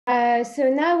So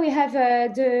now we have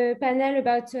the panel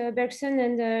about Bergson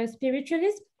and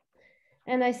spiritualism.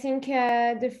 And I think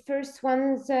the first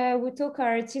ones who talk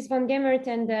are Ties van Gemert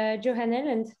and Johan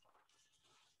Eland.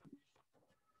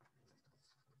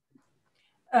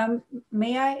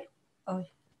 May I? Oh,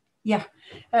 yeah.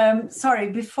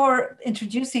 Sorry, before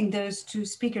introducing those two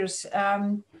speakers,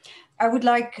 I would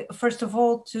like, first of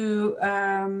all, to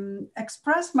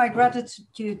express my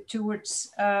gratitude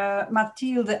towards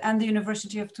Mathilde and the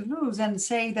University of Toulouse and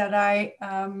say that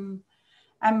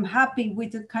I'm happy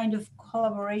with the kind of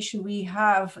collaboration we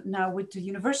have now with the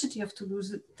University of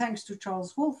Toulouse, thanks to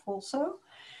Charles Wolfe also.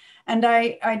 And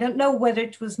I don't know whether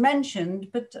it was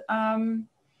mentioned, but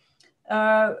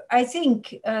I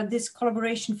think this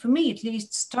collaboration, for me at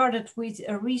least, started with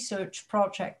a research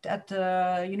project at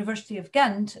the University of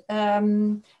Ghent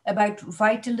about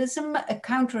vitalism, a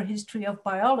counter-history of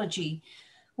biology,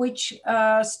 which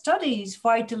studies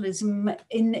vitalism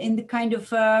in the kind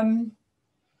of,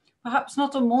 perhaps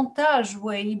not a montage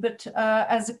way, but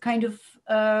as a kind of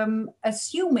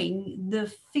assuming the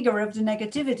figure of the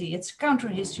negativity. It's a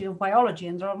counter-history of biology,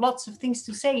 and there are lots of things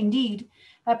to say indeed,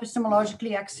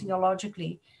 epistemologically,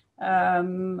 axiologically,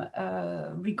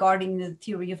 regarding the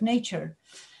theory of nature.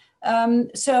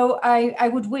 So I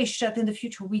would wish that in the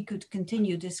future we could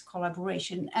continue this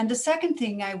collaboration. And the second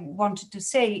thing I wanted to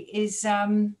say is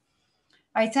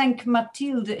I thank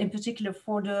Mathilde in particular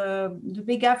for the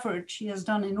big effort she has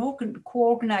done in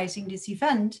co-organizing this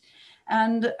event.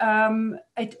 And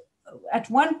at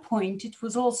one point, it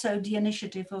was also the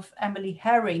initiative of Emily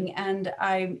Herring, and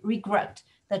I regret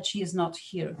that she is not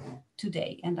here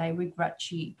today. And I regret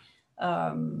she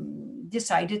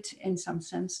decided, in some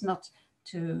sense, not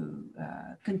to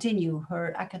continue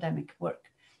her academic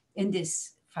work in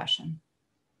this fashion.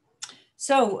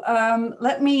 So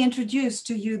let me introduce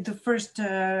to you the first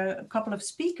couple of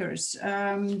speakers,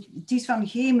 Ties van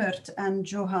Gemert and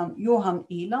Johan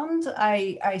Eland.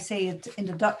 I say it in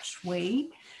the Dutch way.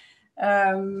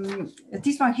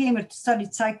 Ties van Gemert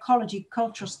studied psychology,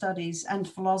 cultural studies, and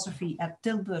philosophy at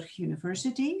Tilburg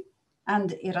University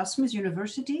and Erasmus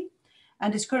University,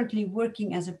 and is currently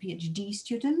working as a PhD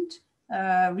student,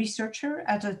 researcher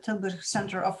at the Tilburg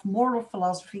Center of Moral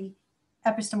Philosophy,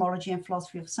 Epistemology and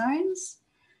Philosophy of Science.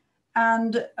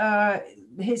 And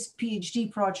his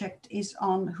PhD project is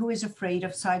on Who is Afraid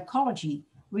of Psychology,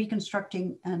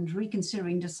 Reconstructing and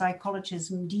Reconsidering the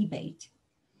Psychologism Debate.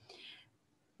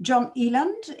 John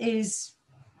Eland is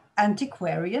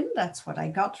antiquarian, that's what I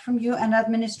got from you, and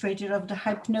administrator of the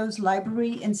Hypnose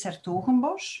Library in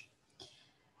 's-Hertogenbosch.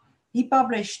 He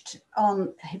published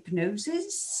on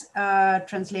hypnosis,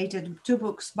 translated 2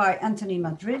 books by Anthony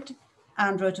Madrid,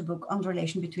 and wrote a book on the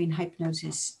relation between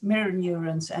hypnosis, mirror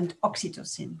neurons, and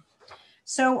oxytocin.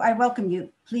 So I welcome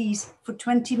you, please, for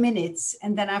 20 minutes,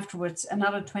 and then afterwards,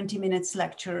 another 20 minutes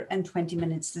lecture and 20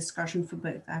 minutes discussion for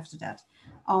both after that,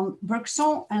 on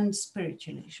Bergson and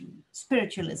spiritualism.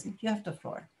 You have the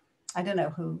floor. I don't know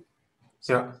who.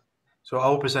 Yeah, so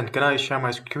I'll present. Can I share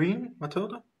my screen,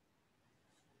 Mathilde?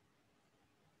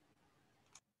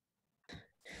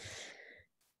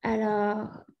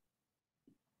 Alors,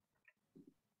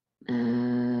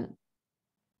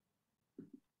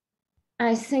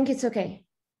 I think it's okay.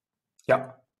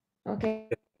 Yeah. Okay.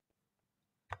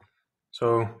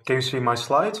 So can you see my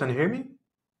slides and hear me?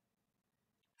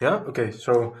 Yeah, okay,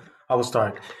 so I will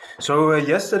start. So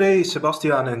yesterday,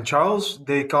 Sebastian and Charles,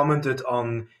 they commented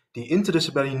on the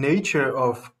interdisciplinary nature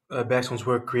of Bergson's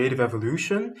work, Creative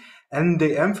Evolution, and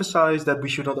they emphasized that we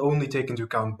should not only take into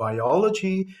account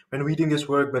biology when reading this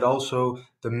work, but also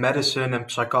the medicine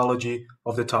and psychology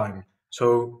of the time.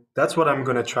 So that's what I'm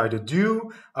going to try to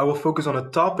do. I will focus on a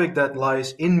topic that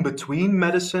lies in between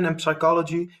medicine and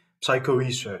psychology,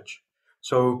 psychoresearch.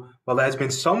 So while there has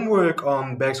been some work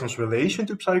on Bergson's relation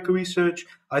to psychoresearch,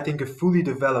 I think a fully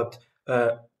developed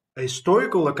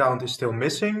historical account is still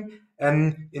missing.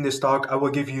 And in this talk, I will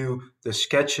give you the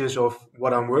sketches of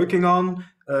what I'm working on,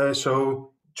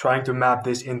 so trying to map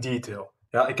this in detail.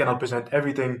 Yeah, I cannot present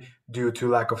everything due to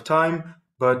lack of time,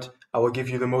 but I will give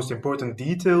you the most important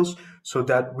details so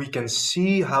that we can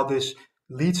see how this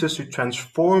leads us to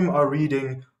transform our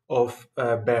reading of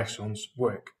Bergson's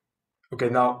work. Okay,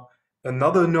 now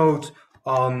another note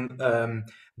on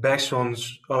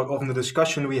Bergson's, of the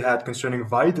discussion we had concerning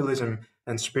vitalism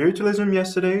and spiritualism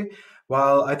yesterday.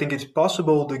 While I think it's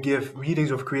possible to give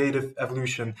readings of creative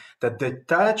evolution that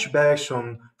detach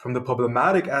Bergson from the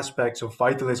problematic aspects of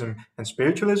vitalism and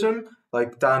spiritualism,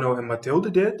 like Tano and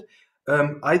Mathilde did,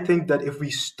 I think that if we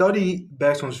study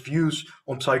Bergson's views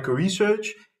on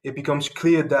psychoresearch, it becomes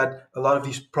clear that a lot of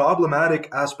these problematic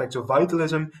aspects of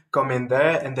vitalism come in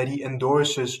there, and that he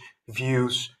endorses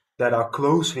views that are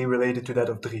closely related to that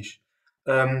of Dries.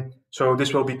 So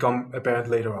this will become apparent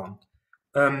later on.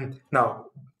 Now,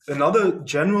 another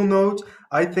general note,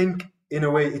 I think in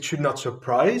a way it should not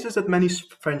surprise us that many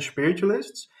French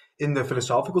spiritualists, in the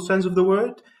philosophical sense of the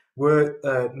word, were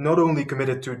not only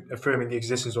committed to affirming the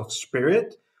existence of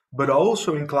spirit, but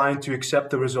also inclined to accept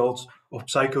the results of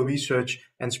psycho-research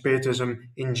and spiritism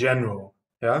in general.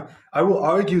 Yeah, I will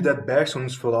argue that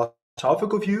Bergson's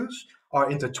philosophical views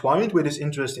are intertwined with his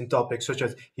interest in topics such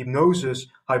as hypnosis,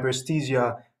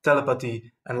 hyperesthesia,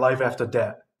 telepathy, and life after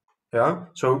death. Yeah,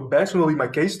 so Bergson will be my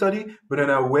case study, but in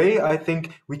a way, I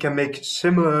think we can make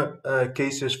similar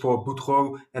cases for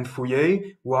Boutreau and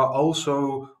Fouillet, who are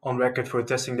also on record for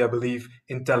attesting their belief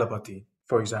in telepathy,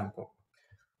 for example.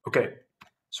 Okay,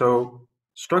 so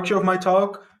structure of my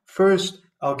talk. First,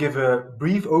 I'll give a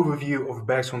brief overview of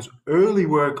Bergson's early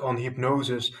work on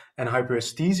hypnosis and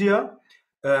hyperesthesia.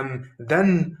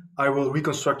 Then I will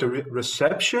reconstruct a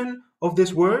reception of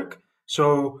this work.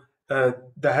 So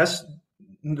there has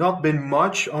not been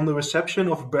much on the reception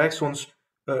of Bergson's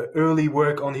early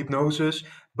work on hypnosis,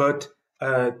 but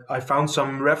I found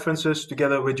some references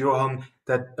together with Johan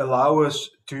that allow us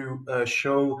to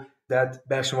show that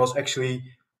Bergson was actually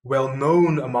well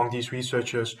known among these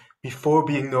researchers before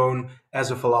being known as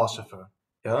a philosopher.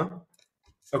 Yeah?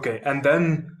 Okay, and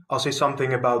then I'll say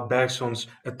something about Bergson's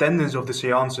attendance of the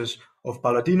seances of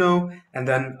Palladino, and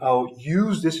then I'll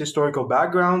use this historical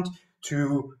background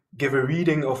to give a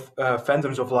reading of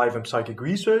Phantoms of Life and Psychic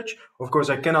Research. Of course,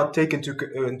 I cannot take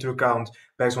into account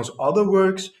Bergson's other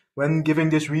works when giving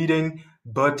this reading,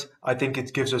 but I think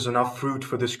it gives us enough fruit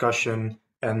for discussion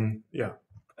and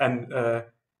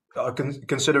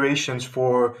considerations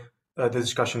for the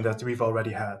discussion that we've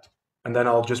already had. And then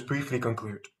I'll just briefly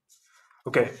conclude.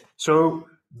 Okay, so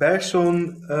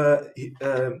Bergson,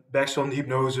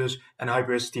 hypnosis, and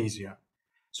hyperesthesia.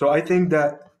 So I think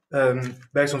that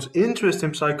Bergson's interest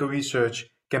in psycho-research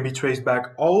can be traced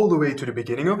back all the way to the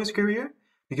beginning of his career,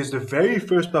 because the very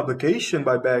first publication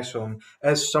by Bergson,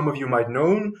 as some of you might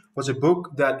know, was a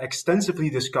book that extensively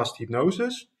discussed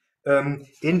hypnosis. In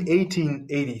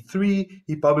 1883,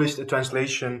 he published a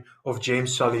translation of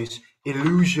James Sully's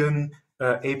Illusion,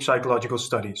 a Psychological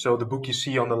Study, so the book you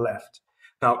see on the left.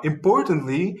 Now,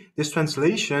 importantly, this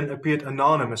translation appeared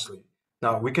anonymously.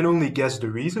 Now, we can only guess the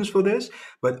reasons for this,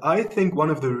 but I think one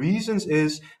of the reasons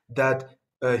is that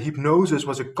hypnosis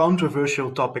was a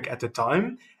controversial topic at the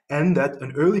time, and that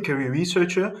an early career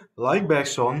researcher like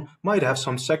Bergson might have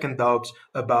some second doubts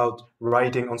about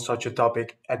writing on such a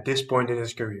topic at this point in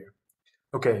his career.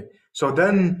 Okay, so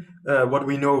then what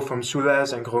we know from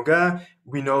Soulez and Gauguin,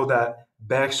 we know that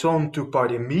Bergson took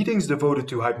part in meetings devoted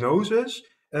to hypnosis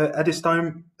at his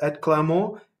time at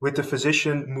Clermont with the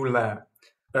physician Moulin.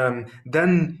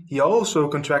 Then he also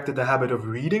contracted the habit of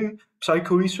reading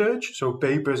psycho-research, so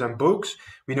papers and books.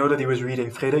 We know that he was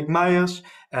reading Frederick Myers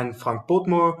and Frank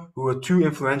Potmore, who were two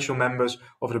influential members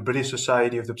of the British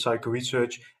Society of the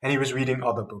Psycho-Research, and he was reading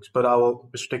other books, but I will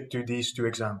restrict to these two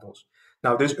examples.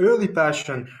 Now, this early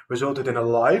passion resulted in a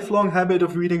lifelong habit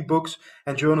of reading books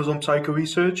and journals on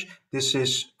psycho-research. This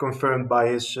is confirmed by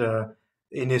his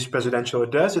in his presidential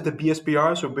address at the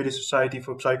BSPR, so British Society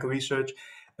for Psycho-Research,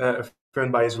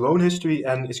 affirmed by his loan history,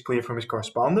 and is clear from his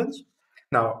correspondence.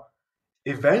 Now,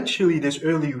 eventually, this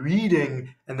early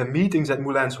reading and the meetings at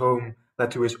Moulin's home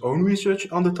led to his own research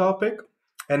on the topic.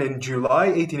 And in July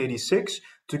 1886,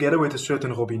 together with a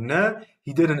certain Robinet,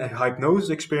 he did a hypnosis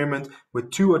experiment with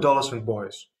two adolescent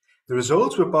boys. The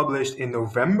results were published in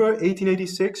November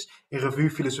 1886 in Revue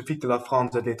Philosophique de la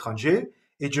France et de l'Étranger,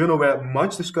 a journal where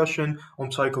much discussion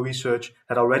on psycho-research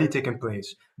had already taken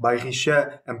place, by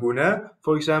Richet and Bonnet,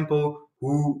 for example,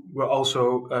 who were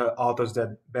also authors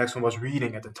that Bergson was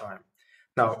reading at the time.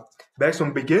 Now,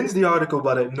 Bergson begins the article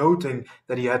by noting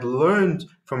that he had learned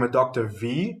from a Dr.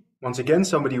 V, once again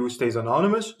somebody who stays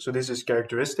anonymous, so this is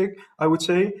characteristic, I would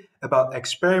say, about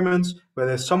experiments where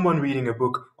there's someone reading a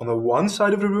book on the one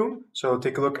side of the room, so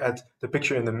take a look at the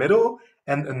picture in the middle,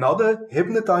 and another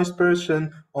hypnotized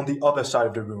person on the other side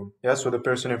of the room, yeah, so the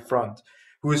person in front,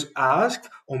 who is asked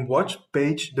on what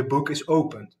page the book is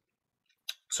opened.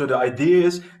 So the idea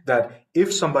is that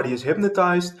if somebody is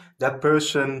hypnotized, that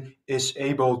person is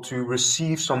able to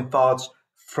receive some thoughts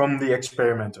from the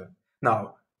experimenter.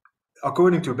 Now,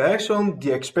 according to Bergson,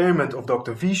 the experiment of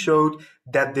Dr. V showed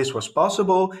that this was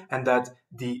possible and that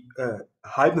the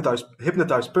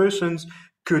hypnotized persons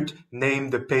could name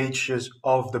the pages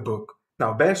of the book.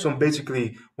 Now, Bergson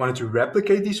basically wanted to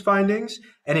replicate these findings,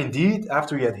 and indeed,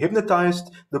 after he had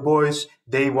hypnotized the boys,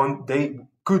 they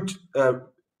could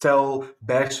tell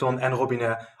Bergson and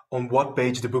Robinet on what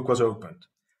page the book was opened.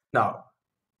 Now,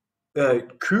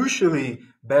 crucially,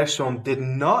 Bergson did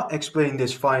not explain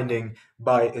this finding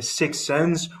by a sixth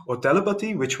sense or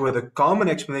telepathy, which were the common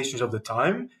explanations of the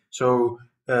time. So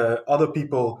other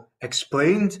people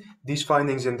explained these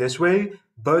findings in this way,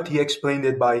 but he explained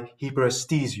it by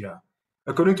hyperesthesia.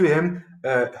 According to him,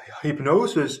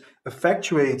 hypnosis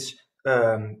effectuates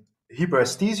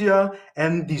hyperesthesia,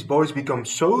 and these boys become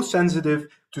so sensitive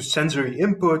to sensory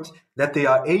input that they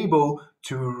are able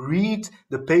to read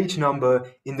the page number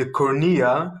in the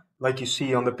cornea, like you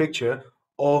see on the picture,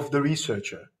 of the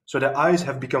researcher. So their eyes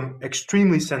have become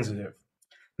extremely sensitive.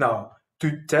 Now,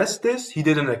 to test this, he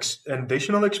did an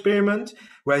additional experiment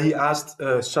where he asked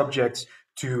subjects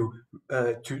to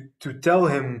tell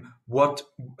him what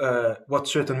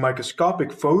certain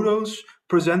microscopic photos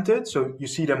presented. So you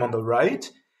see them on the right.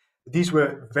 These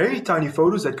were very tiny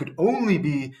photos that could only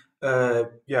be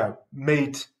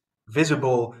made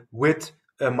visible with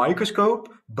a microscope,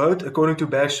 but according to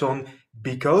Bergson,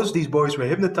 because these boys were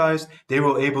hypnotized, they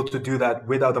were able to do that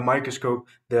without a microscope.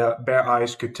 Their bare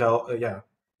eyes could tell,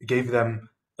 gave them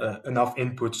enough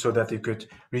input so that they could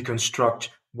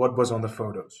reconstruct what was on the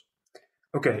photos.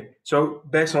 Okay, so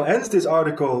Bergson ends this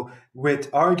article with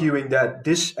arguing that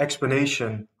this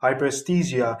explanation,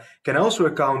 hyperesthesia, can also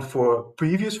account for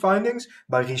previous findings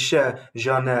by Richet,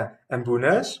 Janet, and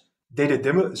Bounès. They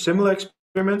did similar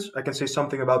experiments. I can say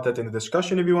something about that in the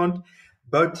discussion if you want.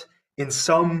 But in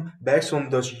some, Bergson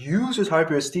thus uses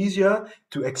hyperesthesia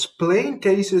to explain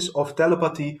cases of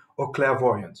telepathy or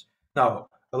clairvoyance. Now,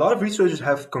 a lot of researchers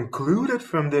have concluded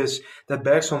from this that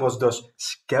Bergson was thus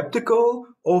skeptical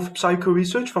of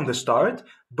psycho-research from the start,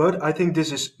 but I think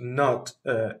this is not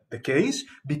the case,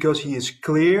 because he is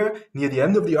clear near the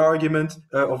end of the argument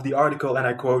of the article, and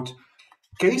I quote,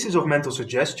 "Cases of mental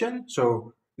suggestion,"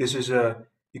 so this is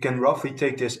you can roughly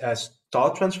take this as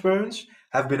thought transference,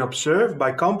 have been observed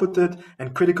by competent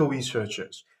and critical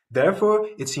researchers. Therefore,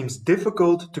 it seems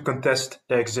difficult to contest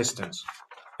their existence.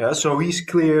 Yeah, so he's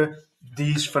clear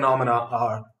these phenomena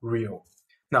are real.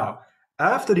 Now,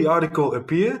 after the article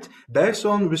appeared,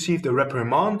 Bergson received a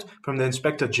reprimand from the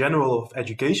Inspector General of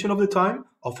Education of the time,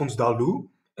 Alphonse Dalou,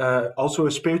 also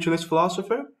a spiritualist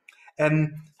philosopher.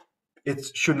 And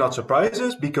it should not surprise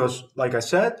us because, like I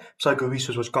said,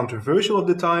 psycho-research was controversial at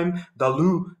the time.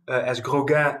 Dalou, as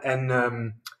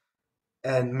Gauguin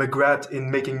and McGrath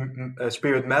in making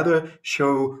Spirit Matter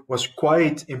show, was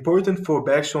quite important for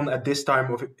Bergson at this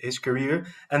time of his career,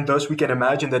 and thus we can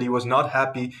imagine that he was not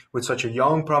happy with such a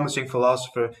young, promising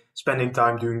philosopher spending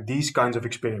time doing these kinds of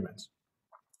experiments.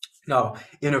 Now,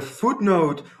 in a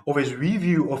footnote of his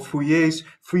review of Fourier's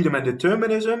Freedom and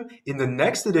Determinism, in the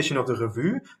next edition of the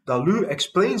review, Dalou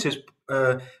explains his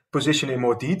position in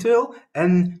more detail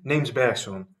and names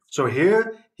Bergson. So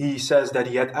here he says that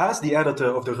he had asked the editor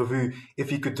of the review if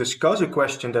he could discuss a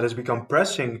question that has become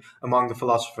pressing among the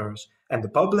philosophers and the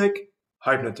public: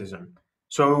 hypnotism.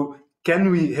 So can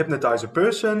we hypnotize a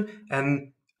person,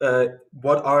 and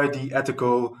what are the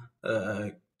ethical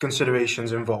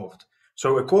considerations involved?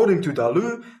 So according to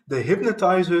Dalou, the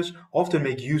hypnotizers often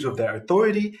make use of their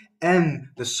authority and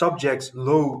the subject's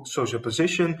low social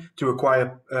position to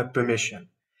acquire permission.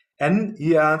 And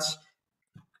he adds,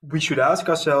 we should ask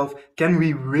ourselves, can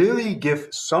we really give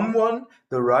someone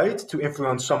the right to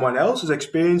influence someone else's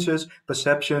experiences,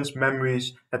 perceptions,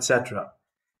 memories, etc.?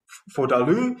 For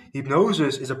Dalou,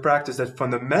 hypnosis is a practice that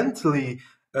fundamentally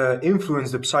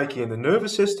influences the psyche and the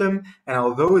nervous system, and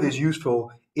although it is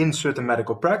useful in certain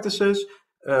medical practices,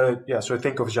 so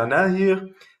think of Janet here,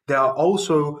 there are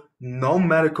also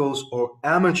non-medicals or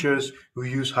amateurs who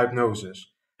use hypnosis.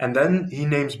 And then he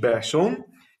names Bergson,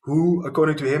 who,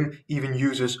 according to him, even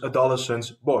uses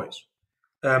adolescent boys.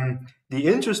 The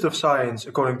interest of science,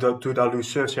 according to Dalou,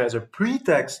 serves here as a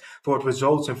pretext for what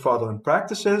results in fraudulent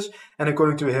practices, and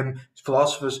according to him,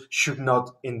 philosophers should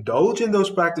not indulge in those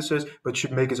practices, but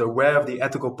should make us aware of the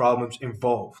ethical problems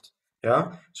involved. Yeah.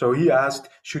 So he asked,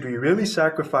 should we really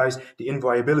sacrifice the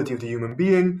inviolability of the human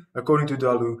being? According to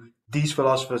Dalou, these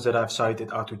philosophers that I've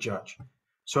cited are to judge.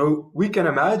 So we can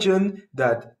imagine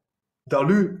that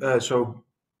Dalou, so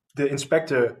the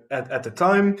inspector at the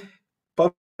time,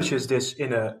 publishes this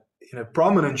in a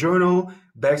prominent journal.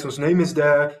 Bergson's name is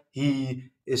there.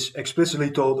 He is explicitly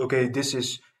told, okay, this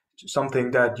is something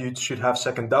that you should have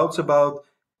second doubts about.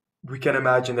 We can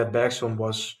imagine that Bergson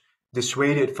was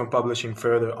dissuaded from publishing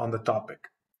further on the topic.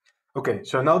 Okay,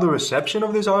 so now the reception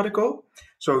of this article.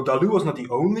 So Dalou was not the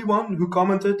only one who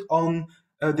commented on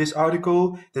this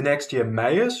article. The next year,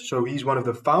 Myers, so he's one of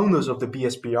the founders of the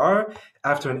BSPR,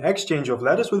 after an exchange of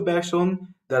letters with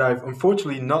Bergson that I've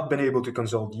unfortunately not been able to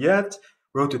consult yet,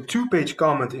 wrote a 2-page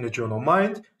comment in the journal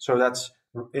Mind, so that's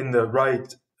in the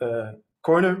right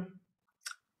corner.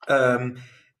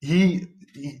 He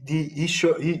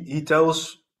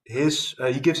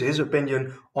gives his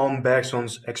opinion on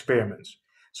Bergson's experiments.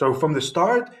 So from the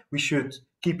start, we should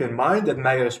keep in mind that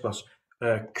Myers was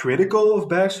critical of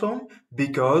Bergson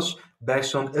because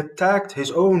Bergson attacked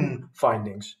his own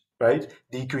findings, right?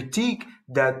 The critique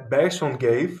that Bergson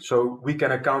gave, so we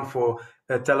can account for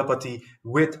telepathy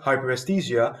with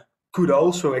hyperesthesia, could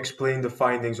also explain the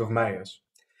findings of Myers.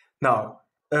 Now,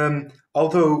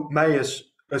 although Myers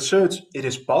asserts it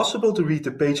is possible to read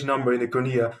the page number in the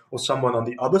cornea of someone on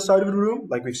the other side of the room,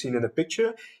 like we've seen in the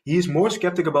picture, he is more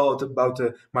skeptical about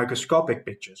the microscopic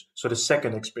pictures, so the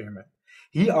second experiment.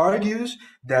 He argues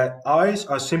that eyes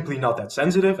are simply not that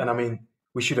sensitive, and I mean,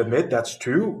 we should admit that's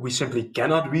true. We simply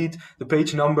cannot read the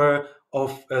page number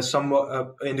of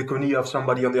in the cornea of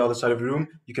somebody on the other side of the room.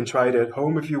 You can try it at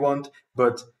home if you want,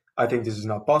 but I think this is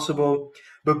not possible.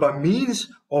 But by means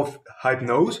of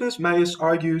hypnosis, Myers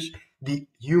argues, the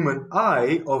human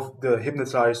eye of the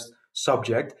hypnotized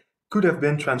subject could have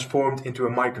been transformed into a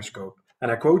microscope.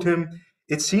 And I quote him,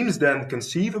 "It seems then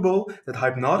conceivable that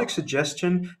hypnotic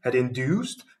suggestion had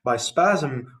induced, by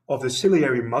spasm of the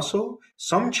ciliary muscle,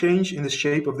 some change in the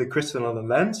shape of the crystalline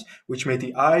lens, which made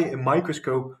the eye a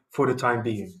microscope for the time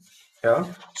being."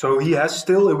 Yeah, so he has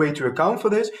still a way to account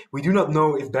for this. We do not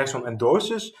know if Bergson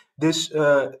endorses this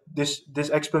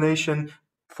explanation.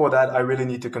 For that, I really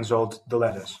need to consult the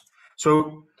letters.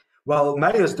 So while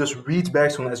Myers does read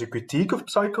Bergson as a critique of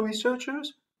psychoresearch,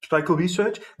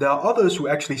 there are others who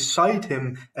actually cite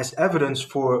him as evidence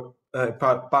for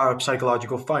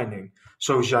parapsychological finding.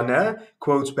 So Janet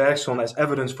quotes Bergson as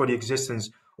evidence for the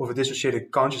existence of a dissociated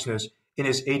consciousness in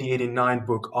his 1889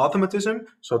 book Automatism,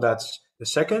 so that's the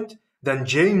second. Then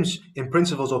James, in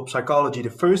Principles of Psychology,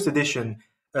 the first edition,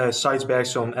 cites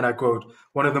Bergson, and I quote,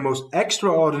 "One of the most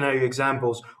extraordinary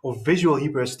examples of visual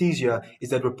hyperesthesia is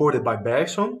that reported by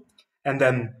Bergson." And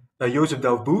then Joseph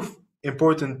Delboeuf,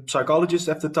 important psychologist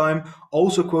at the time,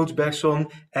 also quotes Bergson,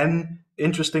 and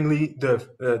interestingly,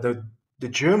 the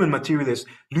German materialist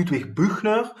Ludwig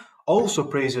Büchner also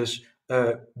praises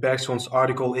Bergson's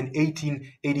article in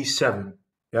 1887.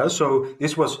 Yeah, so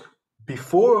this was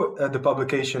before the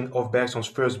publication of Bergson's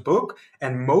first book,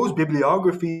 and most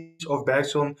bibliographies of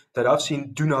Bergson that I've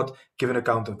seen do not give an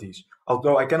account of these.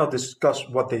 Although I cannot discuss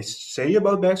what they say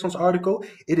about Bergson's article,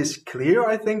 it is clear,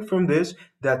 I think, from this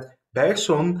that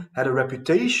Bergson had a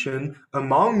reputation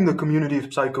among the community of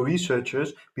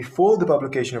psychoresearchers before the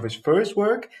publication of his first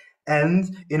work,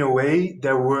 and in a way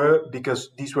there were, because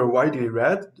these were widely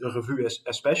read, the review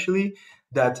especially,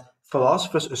 that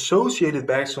philosophers associated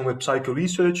Bergson with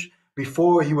psychoresearch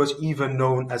before he was even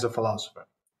known as a philosopher.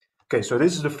 Okay, so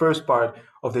this is the first part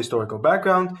of the historical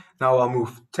background. Now I'll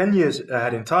move 10 years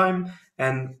ahead in time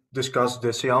and discuss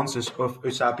the seances of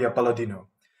Eusapia Palladino.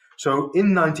 So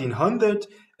in 1900,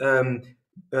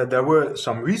 there were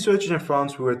some researchers in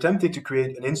France who were attempting to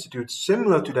create an institute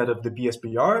similar to that of the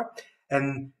BSPR.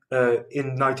 And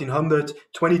in 1900,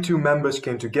 22 members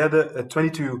came together,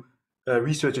 22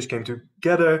 researchers came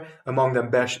together, among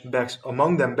them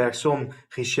Bergson,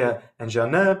 Richet, and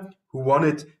Janet, who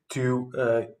wanted to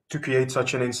create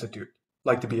such an institute,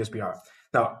 like the BSBR.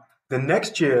 Now, the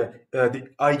next year, the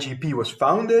IGP was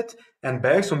founded, and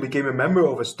Bergson became a member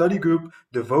of a study group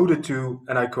devoted to,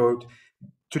 and I quote,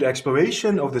 "to the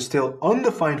exploration of the still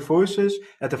undefined forces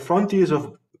at the frontiers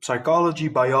of psychology,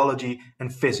 biology,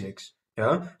 and physics."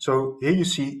 Yeah, so here you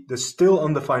see the still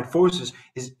undefined forces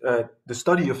is the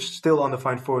study of still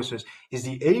undefined forces is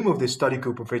the aim of this study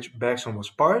group of which Bergson was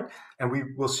part, and we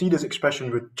will see this expression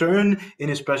return in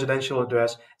his presidential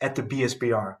address at the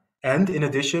BSPR. And in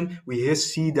addition, we here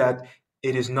see that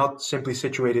it is not simply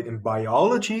situated in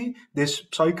biology, this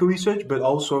psychoresearch, but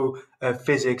also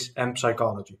physics and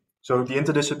psychology. So the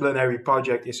interdisciplinary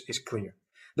project is clear.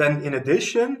 Then, in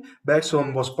addition,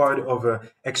 Bergson was part of an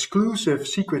exclusive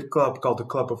secret club called the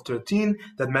Club of 13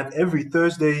 that met every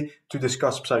Thursday to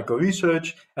discuss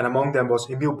psychoresearch, and among them was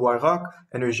Émile Boirac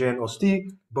and Eugène Osti,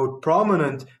 both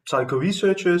prominent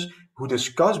psychoresearchers who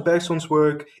discuss Bergson's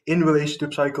work in relation to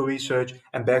psychoresearch,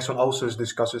 and Bergson also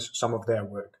discusses some of their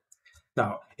work.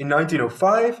 Now, in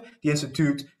 1905, the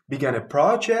Institute began a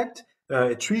project,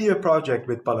 a 3-year project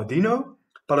with Palladino.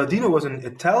 Palladino was an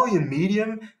Italian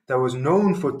medium that was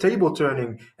known for table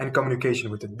turning and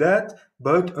communication with the dead,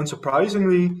 but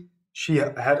unsurprisingly, she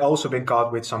had also been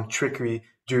caught with some trickery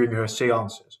during her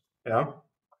seances. Yeah.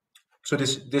 So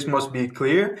this must be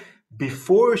clear.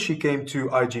 Before she came to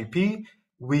IGP,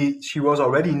 she was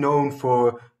already known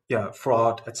for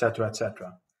fraud, etc.,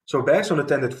 etc. So Bergson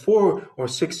attended 4 or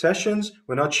 6 sessions,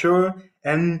 we're not sure,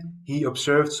 and he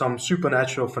observed some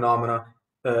supernatural phenomena.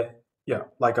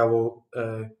 Like I will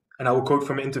quote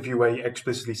from an interview where he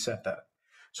explicitly said that.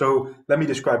 So let me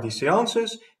describe these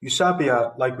seances.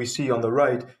 Eusapia, like we see on the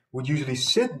right, would usually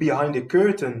sit behind a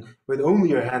curtain with only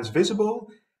her hands visible,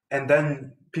 and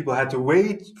then people had to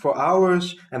wait for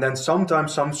hours, and then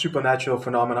sometimes some supernatural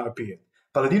phenomena appeared.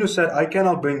 Palladino said, I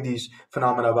cannot bring these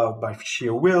phenomena about by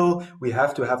sheer will. We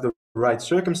have to have the right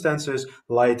circumstances.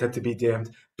 Light had to be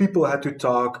dimmed, people had to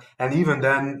talk, and even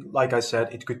then, like I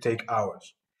said, it could take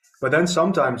hours. But then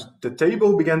sometimes the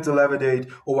table began to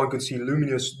levitate, or one could see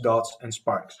luminous dots and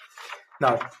sparks.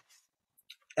 Now,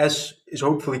 as is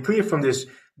hopefully clear from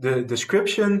the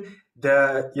description,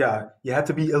 you had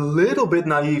to be a little bit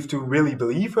naive to really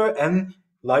believe her. And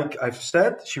like I've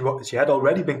said, she had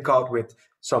already been caught with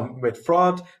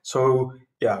fraud. So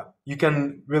yeah, you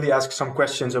can really ask some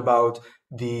questions about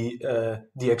the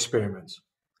experiments.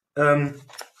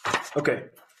 Okay,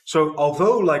 so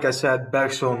although, like I said,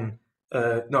 Bergson,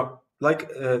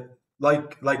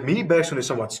 like me, Bergson is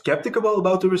somewhat skeptical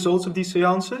about the results of these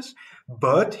seances,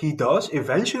 but he does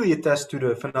eventually attest to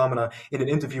the phenomena in an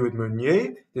interview with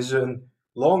Meunier. This is a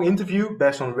long interview.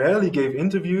 Bergson rarely gave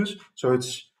interviews, so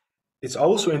it's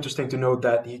also interesting to note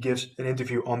that he gives an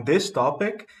interview on this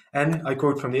topic. And I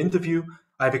quote from the interview,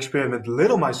 I've experimented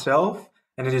little myself,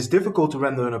 and it is difficult to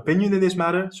render an opinion in this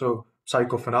matter, so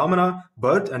psychophenomena,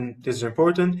 but, and this is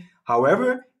important,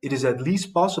 however, it is at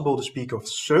least possible to speak of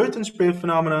certain spirit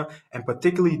phenomena, and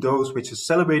particularly those which the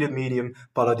celebrated medium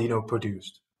Palladino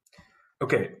produced.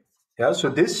 Okay, yeah, so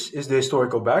this is the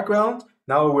historical background.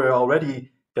 Now we're already,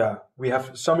 we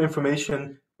have some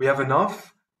information, we have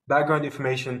enough background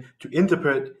information to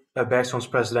interpret Bergson's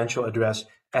presidential address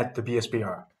at the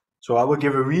BSPR. So I will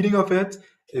give a reading of it.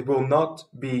 It will not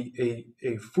be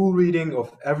a full reading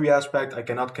of every aspect. I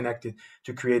cannot connect it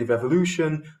to creative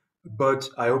evolution, but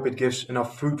I hope it gives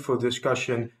enough fruitful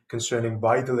discussion concerning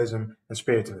vitalism and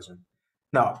spiritualism.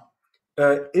 Now,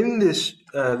 in this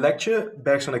lecture,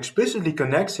 Bergson explicitly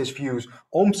connects his views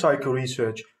on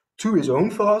psychoresearch to his own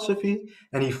philosophy,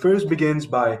 and he first begins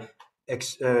by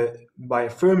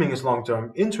affirming his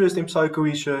long-term interest in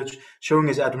psychoresearch, showing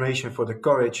his admiration for the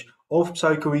courage of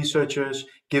psychoresearchers,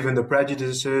 given the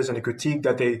prejudices and the critique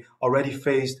that they already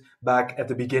faced back at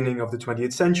the beginning of the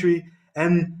 20th century.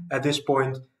 And at this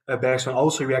point, Bergson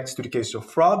also reacts to the cases of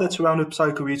fraud that surrounded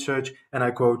psychoresearch, and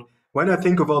I quote, when I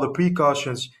think of all the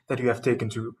precautions that you have taken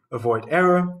to avoid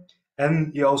error,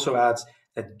 and he also adds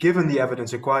that given the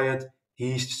evidence acquired,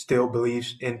 he still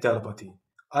believes in telepathy.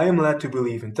 I am led to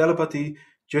believe in telepathy,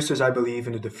 just as I believe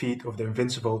in the defeat of the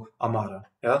invincible Armada.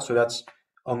 Yeah, so that's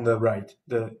on the right,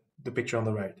 the picture on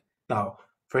the right. Now,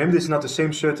 for him, this is not the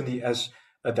same certainty as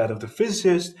that of the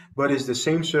physicist, but is the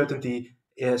same certainty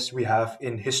as we have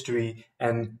in history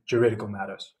and juridical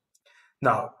matters.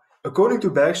 Now, according to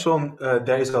Bergson,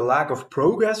 there is a lack of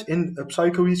progress in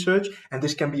psychoresearch, and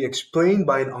this can be explained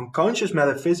by an unconscious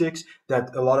metaphysics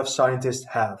that a lot of scientists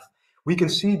have. We can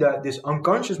see that this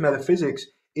unconscious metaphysics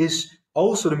is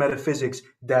also the metaphysics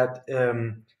that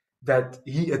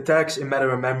he attacks in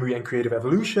Matter and Memory and Creative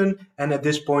Evolution, and at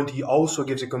this point he also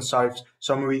gives a concise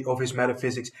summary of his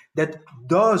metaphysics that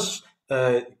does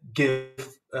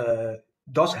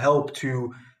help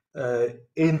to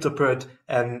interpret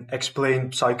and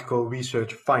explain psychical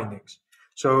research findings.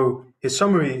 So his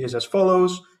summary is as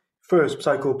follows. First,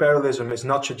 psychoparallelism is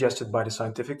not suggested by the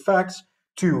scientific facts.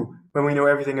 2, when we know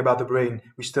everything about the brain,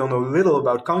 we still know little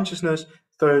about consciousness.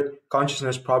 3rd,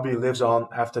 consciousness probably lives on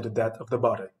after the death of the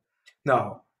body.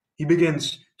 Now, he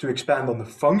begins to expand on the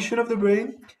function of the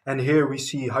brain, and here we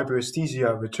see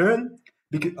hyperesthesia return.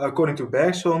 According to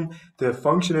Bergson, the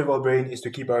function of our brain is to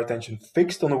keep our attention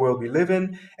fixed on the world we live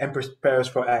in and prepare us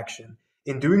for action.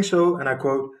 In doing so, and I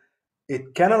quote,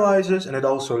 it canalizes and it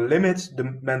also limits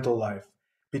the mental life.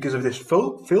 Because of this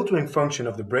filtering function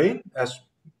of the brain, as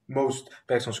most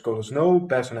Bergson scholars know,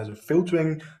 Bergson has a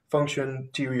filtering function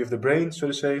theory of the brain, so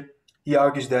to say. He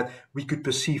argues that we could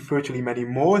perceive virtually many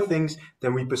more things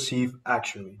than we perceive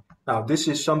actually. Now, this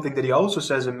is something that he also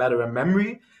says in Matter and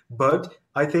Memory, but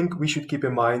I think we should keep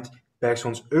in mind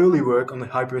Bergson's early work on the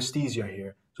hyperesthesia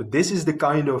here. So this is the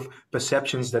kind of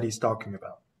perceptions that he's talking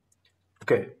about.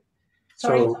 Okay.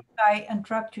 Sorry, if I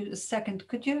interrupt you a second.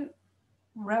 Could you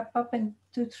wrap up in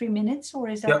 2-3 minutes, or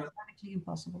is that practically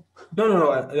impossible?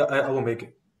 No, I will make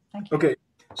it. Thank you. Okay,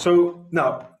 so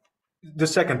now the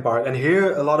second part, and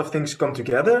here a lot of things come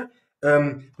together,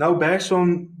 Now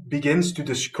Bergson begins to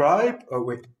describe,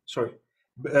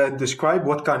 describe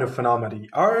what kind of phenomena they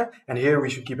are. And here we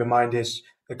should keep in mind his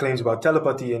claims about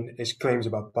telepathy and his claims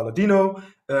about Palladino.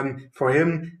 For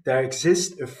him, there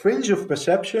exists a fringe of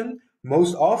perception,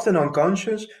 most often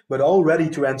unconscious, but all ready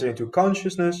to enter into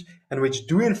consciousness, and which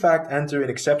do in fact enter in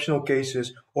exceptional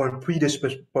cases or in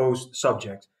predisposed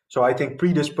subjects. So I think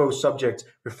predisposed subjects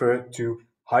refer to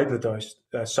hypnotized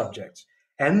subjects.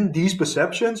 And these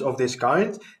perceptions of this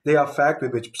kind, they are fact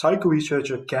with which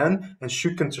psycho-researcher can and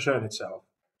should concern itself.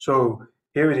 So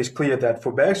here it is clear that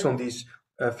for Bergson, these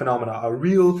phenomena are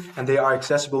real and they are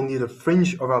accessible near the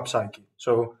fringe of our psyche.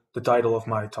 So the title of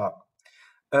my talk.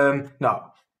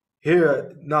 Now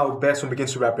Bergson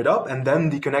begins to wrap it up, and then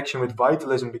the connection with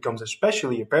vitalism becomes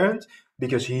especially apparent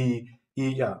because he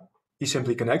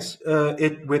simply connects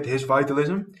it with his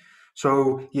vitalism.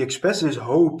 So he expresses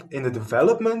hope in the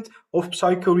development of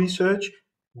psycho-research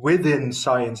within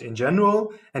science in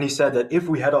general, and he said that if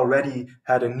we had already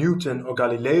had a Newton or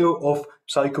Galileo of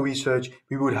psycho-research,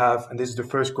 we would have, and this is the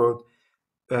first quote,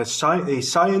 a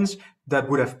science that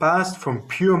would have passed from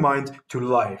pure mind to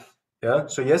life. Yeah.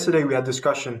 So yesterday we had a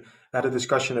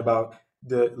discussion about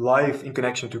the life in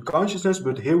connection to consciousness,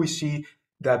 but here we see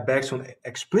that Bergson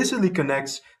explicitly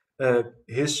connects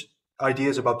his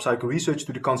ideas about psycho-research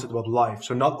to the concept of life.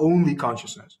 So not only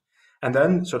consciousness. And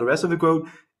then, so the rest of the quote,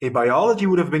 a biology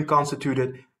would have been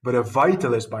constituted, but a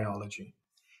vitalist biology.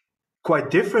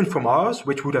 Quite different from ours,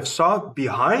 which would have sought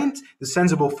behind the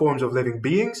sensible forms of living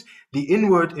beings, the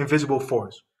inward invisible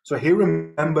force. So here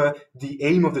remember the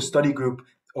aim of the study group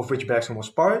of which Bergson was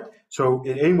part. So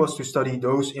the aim was to study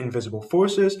those invisible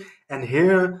forces. And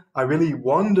here I really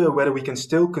wonder whether we can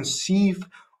still conceive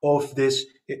of this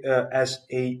as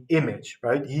a image,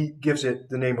 right? He gives it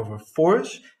the name of a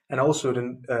force and also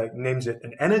names it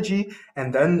an energy.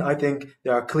 And then I think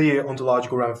there are clear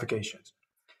ontological ramifications.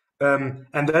 And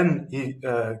then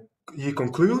he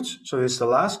concludes, so this is the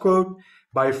last quote,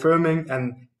 by affirming,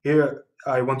 and here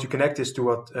I want to connect this to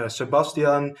what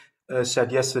Sebastian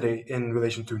said yesterday in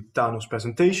relation to Tano's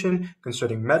presentation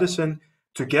concerning medicine.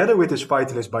 Together with this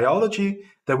vitalist biology,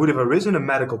 there would have arisen a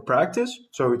medical practice,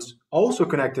 so it's also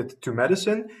connected to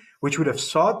medicine, which would have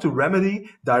sought to remedy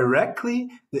directly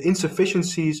the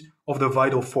insufficiencies of the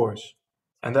vital force.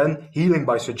 And then healing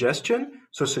by suggestion.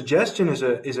 So suggestion is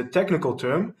a technical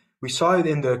term. We saw it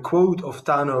in the quote of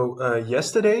Tano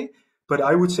yesterday, but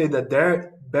I would say that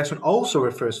there Bergson also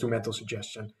refers to mental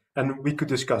suggestion, and we could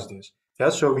discuss this. Yeah,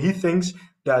 so he thinks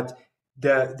that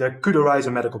there could arise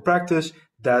a medical practice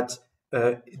that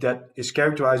is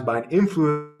characterized by an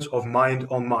influence of mind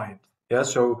on mind. Yeah,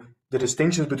 so the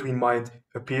distinctions between mind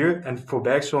appear, and for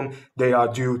Bergson, they are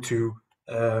due to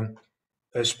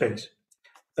space.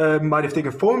 Might have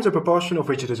taken forms and proportion of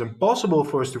which it is impossible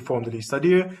for us to form the least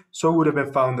idea, so would have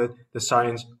been founded the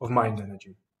science of mind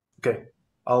energy. Okay,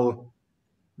 I'll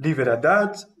leave it at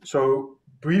that. So,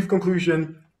 brief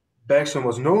conclusion, Bergson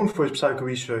was known for his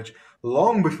psycho-research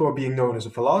long before being known as a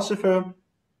philosopher.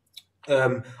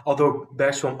 Although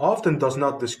Bergson often does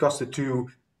not discuss the two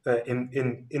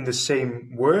in the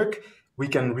same work, we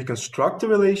can reconstruct the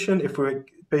relation if we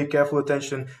pay careful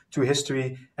attention to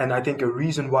history. And I think a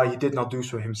reason why he did not do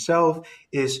so himself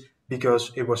is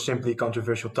because it was simply a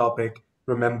controversial topic.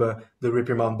 Remember the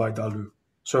reprimand by Dalu.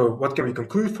 So what can we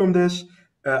conclude from this?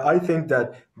 I think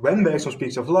that when Bergson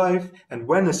speaks of life and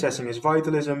when assessing his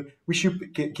vitalism, we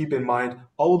should keep in mind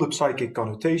all the psychic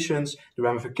connotations, the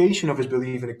ramification of his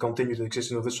belief in the continued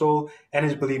existence of the soul, and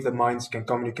his belief that minds can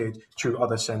communicate through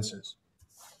other senses.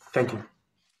 Thank you.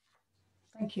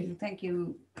 Thank you. Thank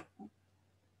you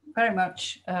very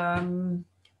much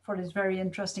for this very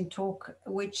interesting talk,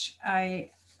 which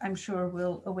I'm sure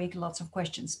will awake lots of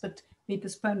questions, but we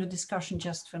postpone the discussion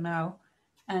just for now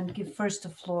and give first the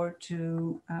floor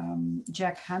to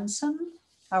Jack Hanson,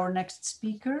 our next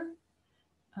speaker.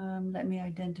 Let me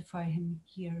identify him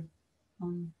here.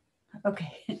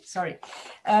 Okay, sorry.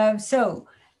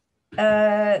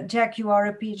 Jack, you are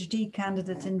a PhD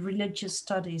candidate in religious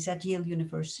studies at Yale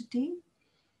University.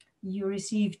 You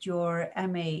received your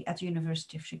MA at the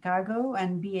University of Chicago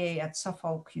and BA at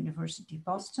Suffolk University,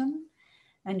 Boston.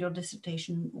 And your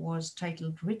dissertation was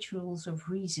titled Rituals of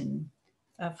Reason,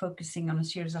 focusing on a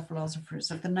series of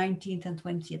philosophers of the 19th and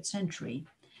 20th century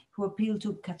who appealed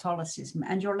to Catholicism.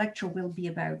 And your lecture will be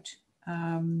about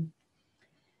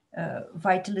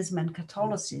vitalism and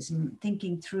Catholicism,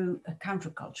 thinking through a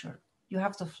counterculture. You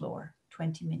have the floor,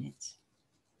 20 minutes.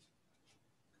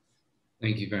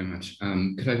 Thank you very much.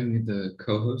 Could I meet the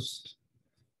co-host?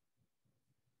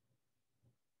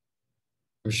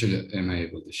 Or am I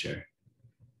able to share?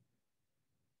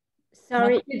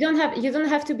 Sorry, you don't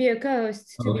have to be a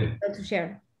co-host to Okay. be able to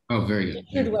share. Oh, very good. It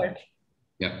should work.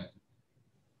 Yeah.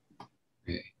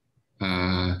 Okay.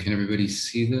 Can everybody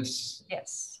see this?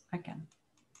 Yes, I can.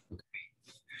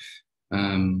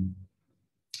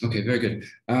 Okay, very good.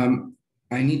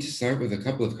 I need to start with a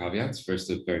couple of caveats. First,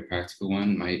 a very practical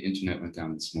one. My internet went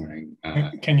down this morning.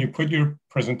 Can you put your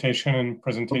presentation in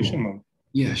presentation mode?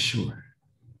 Yeah, sure.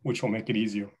 Which will make it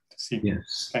easier to see.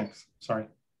 Yes. Thanks. Sorry.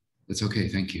 That's okay.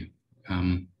 Thank you.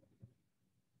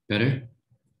 Better?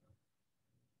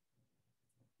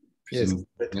 Yes.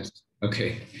 Yes.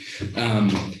 Okay.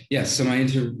 Yes, so my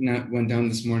internet went down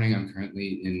this morning. I'm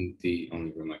currently in the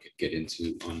only room I could get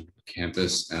into on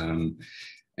campus.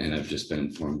 And I've just been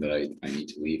informed that I need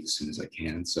to leave as soon as I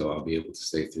can. So I'll be able to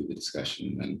stay through the discussion,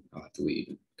 and then I'll have to leave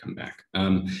and come back.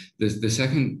 The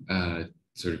second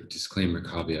sort of disclaimer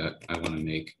caveat I want to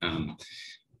make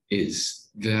is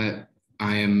that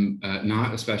I am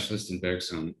not a specialist in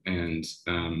Bergson, and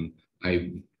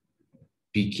I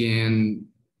began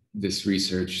this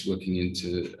research looking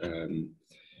into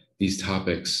these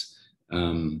topics,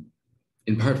 in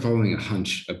part following a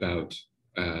hunch about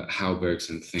how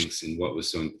Bergson thinks and what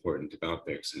was so important about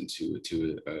Bergson to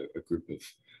a group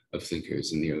of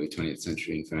thinkers in the early 20th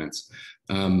century in France.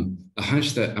 A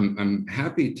hunch that I'm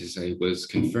happy to say was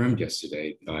confirmed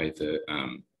yesterday by the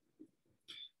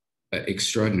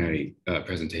extraordinary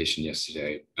presentation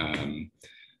yesterday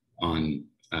on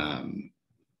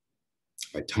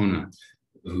by Tona,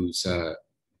 who's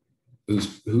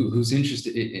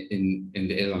interested in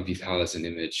the Eland Vitalism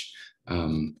image,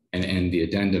 and the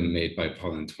addendum made by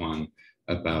Paul Antoine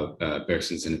about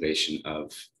Bergson's innovation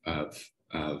of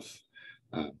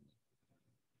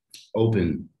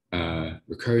open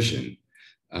recursion,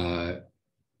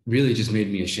 really just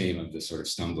made me ashamed of the sort of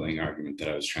stumbling argument that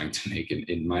I was trying to make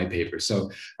in my paper.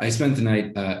 So I spent the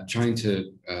night trying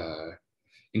to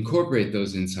incorporate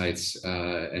those insights,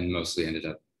 and mostly ended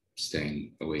up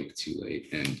staying awake too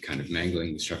late and kind of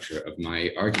mangling the structure of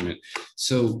my argument.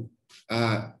 So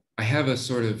I have a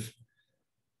sort of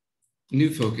new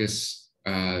focus,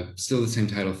 still the same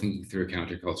title, Thinking Through a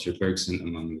Counterculture, Bergson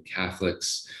Among the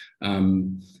Catholics.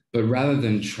 But rather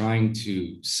than trying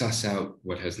to suss out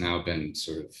what has now been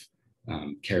sort of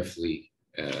carefully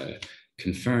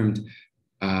confirmed,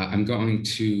 I'm going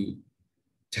to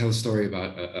tell a story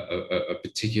about a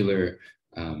particular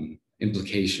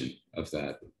implication of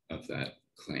that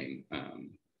claim,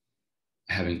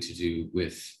 having to do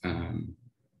with,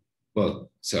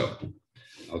 well, so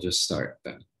I'll just start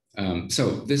then.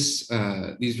 So these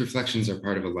reflections are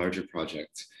part of a larger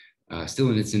project, still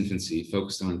in its infancy,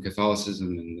 focused on Catholicism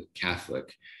and the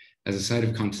Catholic as a site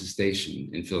of contestation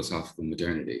in philosophical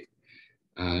modernity.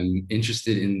 I'm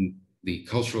interested in the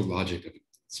cultural logic of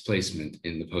its placement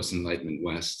in the post-Enlightenment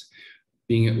West,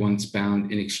 being at once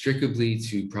bound inextricably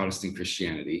to Protestant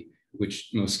Christianity, which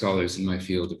most scholars in my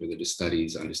field of religious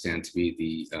studies understand to be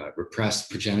the repressed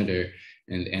progenitor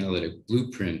and analytic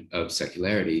blueprint of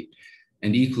secularity,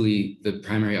 and equally the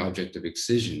primary object of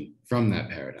excision from that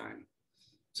paradigm.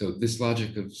 So this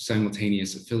logic of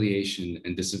simultaneous affiliation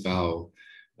and disavowal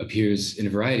appears in a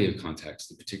variety of contexts,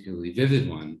 a particularly vivid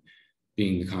one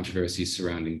being the controversies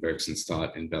surrounding Bergson's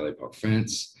thought in Belle Epoque,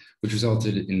 France, which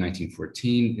resulted in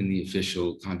 1914 in the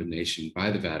official condemnation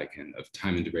by the Vatican of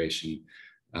time and duration,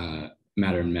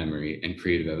 matter and memory, and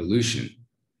creative evolution.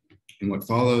 In what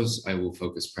follows, I will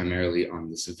focus primarily on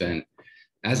this event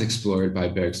as explored by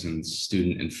Bergson's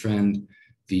student and friend,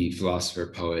 the philosopher,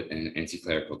 poet, and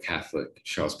anti-clerical Catholic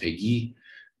Charles Péguy,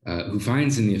 who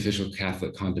finds in the official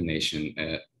Catholic condemnation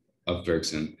of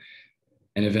Bergson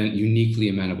an event uniquely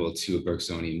amenable to a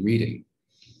Bergsonian reading.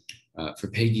 For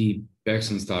Péguy,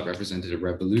 Bergson's thought represented a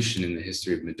revolution in the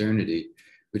history of modernity,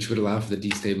 which would allow for the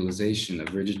destabilization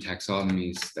of rigid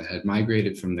taxonomies that had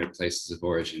migrated from their places of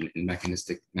origin in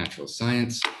mechanistic natural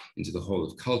science into the whole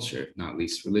of culture, not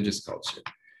least religious culture.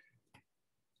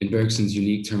 In Bergson's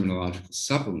unique terminological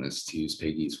suppleness, to use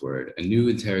Peggy's word, a new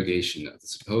interrogation of the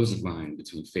supposed line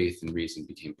between faith and reason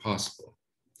became possible.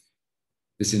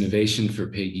 This innovation for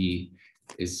Péguy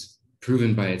is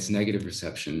proven by its negative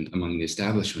reception among the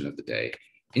establishment of the day,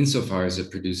 insofar as it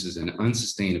produces an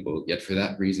unsustainable, yet for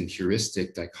that reason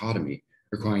heuristic dichotomy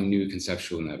requiring new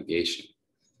conceptual navigation.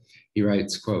 He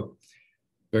writes, quote,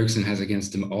 "Bergson has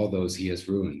against him all those he has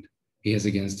ruined. He has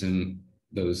against him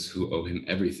those who owe him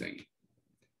everything."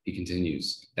 He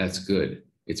continues, "That's good,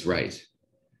 it's right."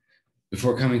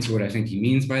 Before coming to what I think he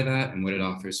means by that and what it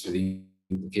offers for the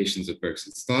implications of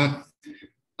Bergson's thought,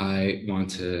 I want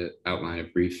to outline a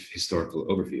brief historical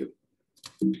overview.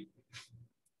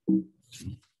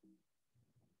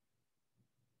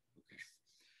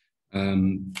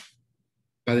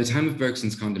 By the time of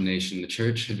Bergson's condemnation, the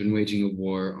church had been waging a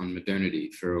war on modernity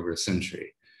for over a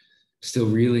century. Still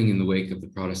reeling in the wake of the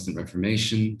Protestant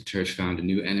Reformation, the church found a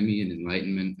new enemy in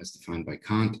Enlightenment as defined by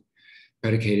Kant,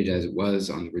 predicated as it was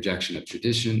on the rejection of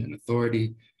tradition and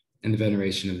authority and the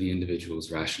veneration of the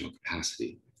individual's rational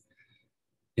capacity.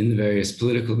 In the various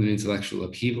political and intellectual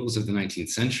upheavals of the 19th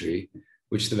century,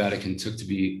 which the Vatican took to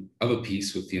be of a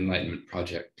piece with the Enlightenment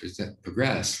project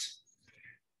progressed,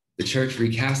 the church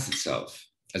recast itself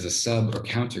as a sub or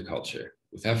counterculture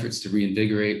with efforts to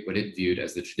reinvigorate what it viewed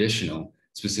as the traditional,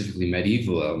 specifically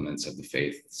medieval elements of the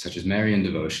faith, such as Marian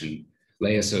devotion,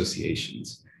 lay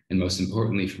associations, and most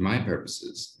importantly for my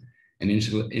purposes, an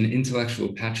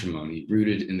intellectual patrimony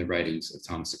rooted in the writings of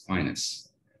Thomas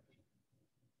Aquinas.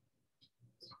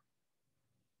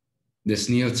 This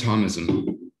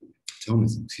neo-Thomism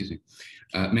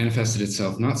manifested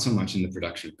itself not so much in the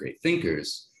production of great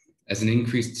thinkers as an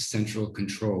increased central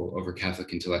control over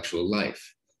Catholic intellectual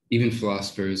life. Even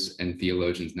philosophers and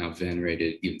theologians now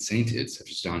venerated, even sainted, such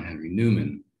as John Henry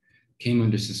Newman, came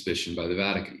under suspicion by the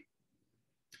Vatican.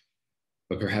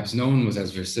 But perhaps no one was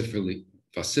as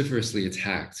vociferously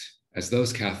attacked as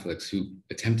those Catholics who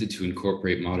attempted to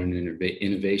incorporate modern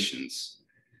innovations,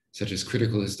 such as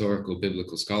critical historical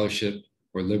biblical scholarship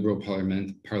or liberal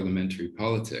parliamentary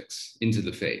politics, into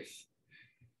the faith.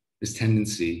 This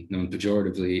tendency, known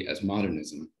pejoratively as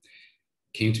modernism,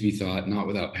 came to be thought, not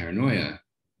without paranoia,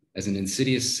 as an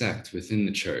insidious sect within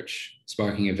the church,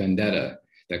 sparking a vendetta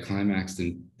that climaxed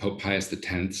in Pope Pius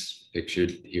X, pictured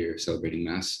here celebrating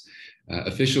Mass,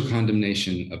 official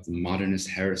condemnation of the modernist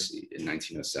heresy in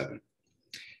 1907,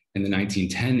 and the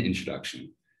 1910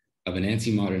 introduction of an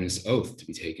anti-modernist oath to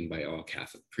be taken by all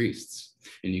Catholic priests.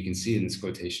 And you can see in this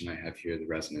quotation I have here the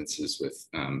resonances with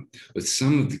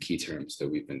some of the key terms that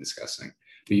we've been discussing,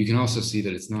 but you can also see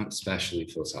that it's not especially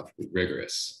philosophically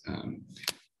rigorous.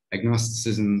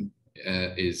 Agnosticism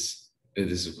this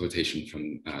is a quotation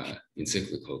from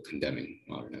encyclical condemning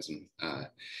modernism.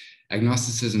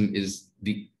 Agnosticism is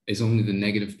only the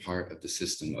negative part of the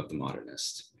system of the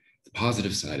modernist. The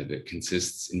positive side of it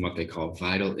consists in what they call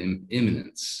vital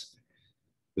immanence.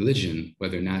 Religion,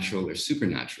 whether natural or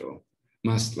supernatural,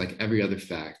 must, like every other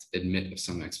fact, admit of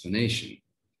some explanation.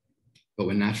 But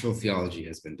when natural theology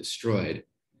has been destroyed,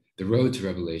 the road to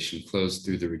revelation flows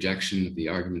through the rejection of the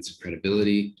arguments of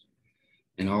credibility,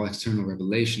 and all external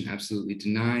revelation absolutely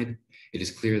denied. It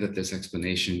is clear that this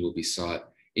explanation will be sought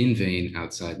in vain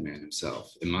outside man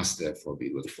himself. It must therefore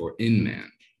be looked for in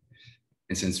man.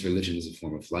 And since religion is a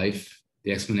form of life,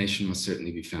 the explanation must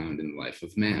certainly be found in the life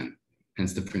of man.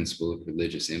 Hence the principle of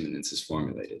religious immanence is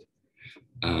formulated.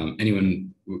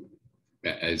 Anyone,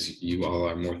 as you all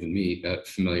are more than me,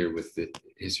 familiar with the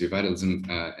history of vitalism,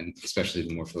 and especially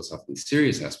the more philosophically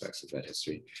serious aspects of that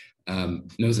history,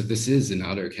 knows that this is an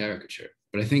utter caricature.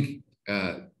 But I think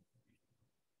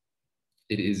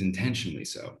it is intentionally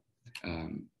so,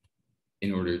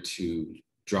 in order to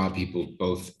draw people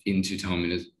both into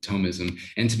Thomism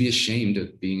and to be ashamed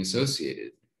of being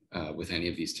associated with any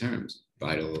of these terms,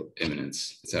 vital,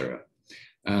 immanence, etc.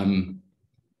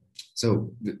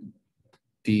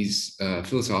 These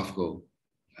philosophical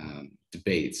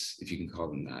debates, if you can call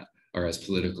them that, are as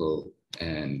political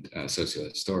and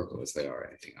socio-historical as they are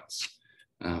anything else.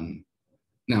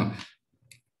 Now,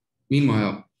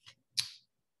 meanwhile,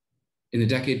 in the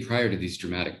decade prior to these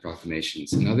dramatic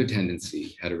proclamations, another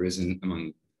tendency had arisen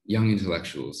among young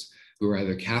intellectuals who were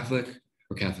either Catholic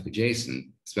or Catholic adjacent,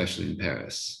 especially in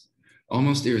Paris.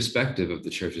 Almost irrespective of the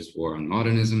church's war on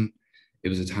modernism, it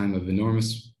was a time of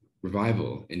enormous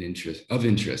revival in interest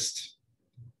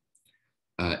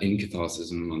in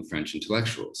Catholicism among French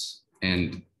intellectuals.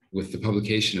 And with the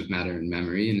publication of Matter and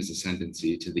Memory and his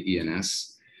ascendancy to the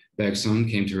ENS, Bergson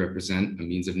came to represent a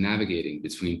means of navigating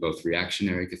between both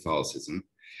reactionary Catholicism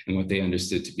and what they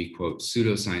understood to be, quote,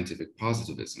 pseudo-scientific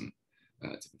positivism,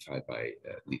 typified by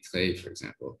Littré, for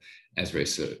example, as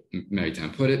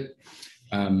Maritain put it,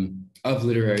 of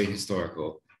literary,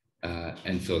 historical,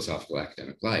 and philosophical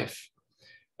academic life.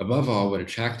 Above all, what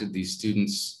attracted these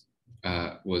students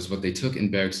was what they took in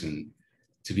Bergson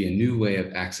to be a new way of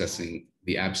accessing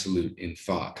the absolute in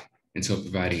thought, and so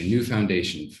providing a new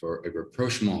foundation for a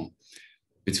rapprochement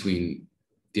between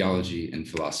theology and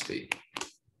philosophy.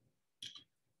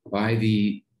 By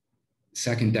the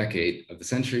second decade of the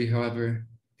century, however,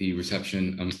 the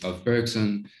reception of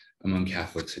Bergson among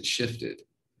Catholics had shifted.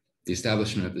 The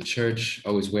establishment of the church,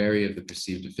 always wary of the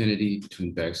perceived affinity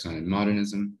between Bergson and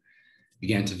modernism,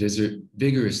 began to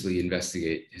vigorously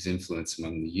investigate his influence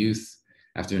among the youth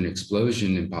after an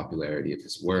explosion in popularity of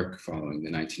his work following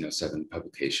the 1907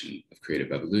 publication of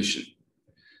Creative Evolution.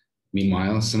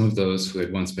 Meanwhile, some of those who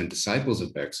had once been disciples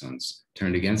of Bergson's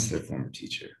turned against their former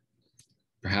teacher.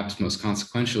 Perhaps most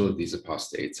consequential of these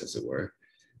apostates, as it were,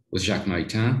 was Jacques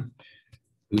Maritain,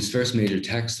 whose first major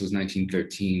text was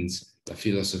 1913's La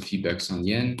philosophie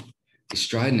bergsonienne, a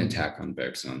strident attack on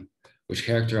Bergson, which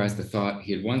characterized the thought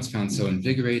he had once found so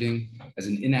invigorating as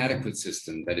an inadequate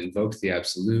system that invoked the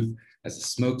absolute as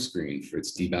a smokescreen for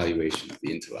its devaluation of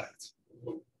the intellect.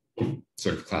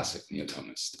 Sort of classic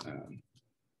neo-Thomist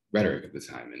rhetoric of the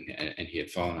time, and he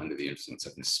had fallen under the influence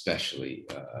of an especially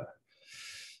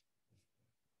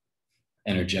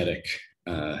energetic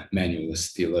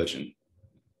manualist theologian.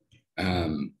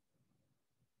 Henri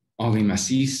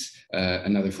Massis,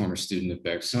 another former student of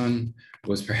Bergson,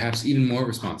 was perhaps even more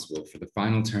responsible for the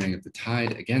final turning of the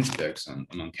tide against Bergson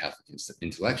among Catholic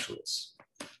intellectuals.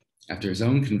 After his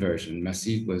own conversion,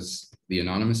 Massis was the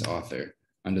anonymous author,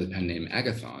 under the pen name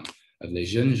Agathon, of Les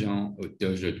Jeunes Gens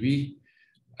d'Aujourd'hui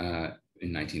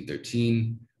in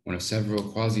 1913, one of several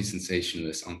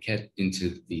quasi-sensationalist enquêtes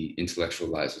into the intellectual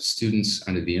lives of students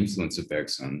under the influence of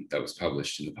Bergson that was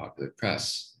published in the popular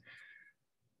press.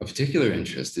 Of particular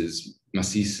interest is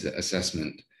Massis'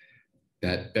 assessment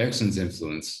that Bergson's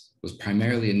influence was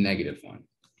primarily a negative one,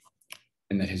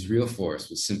 and that his real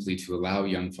force was simply to allow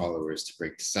young followers to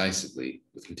break decisively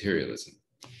with materialism.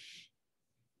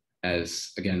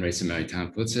 As, again, Raisa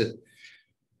Maritain puts it,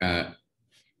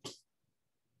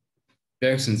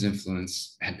 Bergson's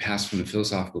influence had passed from the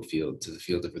philosophical field to the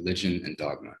field of religion and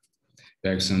dogma.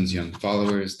 Bergson's young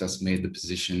followers thus made the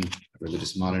position of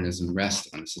religious modernism rest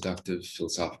on a seductive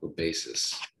philosophical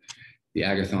basis. The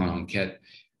Agathon enquête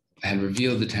had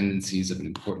revealed the tendencies of an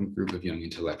important group of young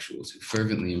intellectuals who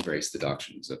fervently embraced the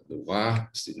doctrines of Leroy,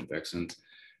 student of Bergson's,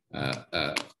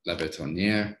 La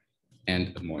Bretonnière,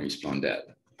 and of Maurice Blondel.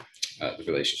 The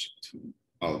relationship between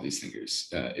all of these thinkers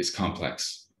is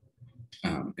complex,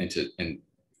 and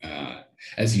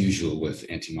as usual with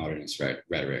anti-modernist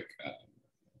rhetoric,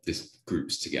 this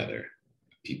groups together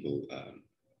people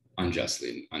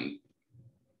unjustly and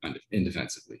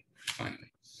indefensively,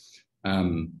 finally.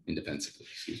 Indefensively,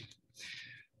 excuse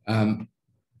me.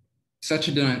 Such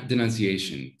a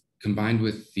denunciation, combined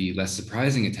with the less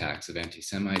surprising attacks of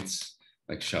anti-Semites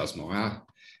like Charles Maurras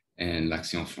and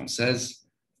l'Action Française,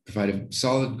 provided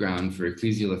solid ground for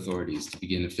ecclesial authorities to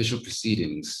begin official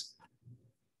proceedings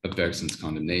of Bergson's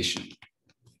condemnation.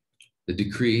 The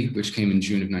decree, which came in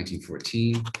June of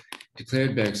 1914,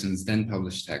 declared Bergson's then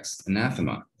published text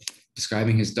anathema,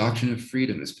 describing his doctrine of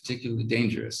freedom as particularly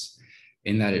dangerous,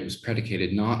 in that it was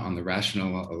predicated not on the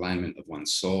rational alignment of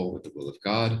one's soul with the will of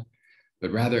God,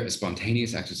 but rather a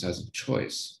spontaneous exercise of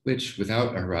choice, which,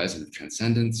 without a horizon of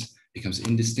transcendence, becomes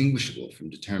indistinguishable from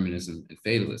determinism and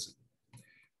fatalism.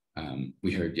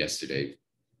 We heard yesterday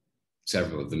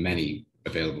several of the many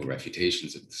available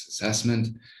refutations of this assessment,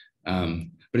 but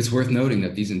it's worth noting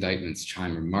that these indictments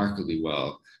chime remarkably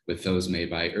well with those made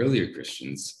by earlier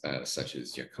Christians, such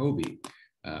as Jacobi,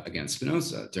 against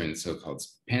Spinoza during the so-called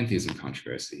pantheism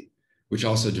controversy, which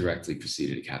also directly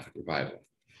preceded a Catholic revival.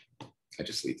 I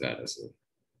just leave that as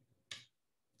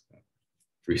a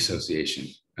free association.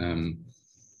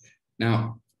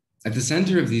 Now, at the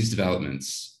center of these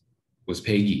developments was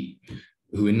Péguy,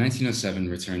 who in 1907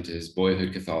 returned to his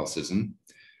boyhood Catholicism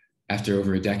after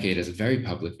over a decade as a very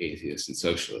public atheist and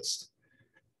socialist.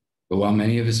 But while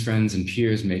many of his friends and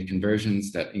peers made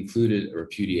conversions that included a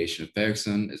repudiation of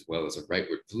Bergson as well as a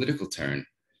rightward political turn,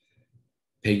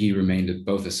 Péguy remained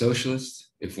both a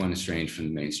socialist, if one estranged from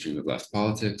the mainstream of left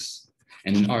politics,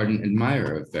 and an ardent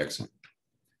admirer of Bergson,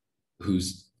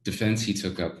 whose defense he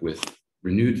took up with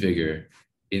renewed vigor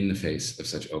in the face of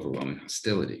such overwhelming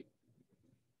hostility.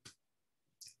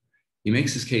 He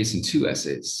makes his case in two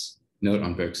essays, Note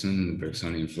on Bergson and the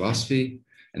Bergsonian Philosophy,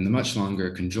 and the much longer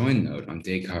conjoined note on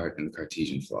Descartes and the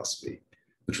Cartesian Philosophy,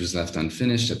 which was left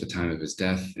unfinished at the time of his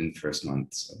death in the first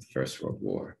months of the First World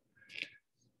War.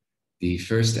 The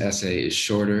first essay is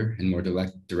shorter and more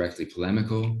directly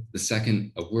polemical, the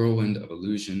second a whirlwind of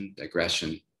allusion,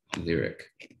 digression, and lyric.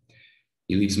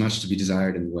 He leaves much to be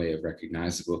desired in the way of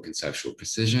recognizable conceptual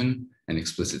precision and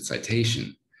explicit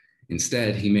citation.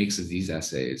 Instead, he makes of these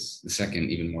essays, the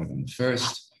second even more than the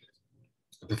first,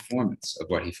 a performance of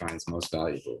what he finds most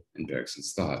valuable in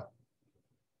Bergson's thought.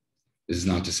 This is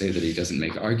not to say that he doesn't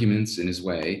make arguments in his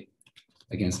way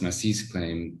against Massis'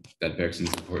 claim that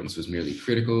Bergson's importance was merely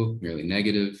critical, merely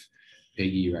negative.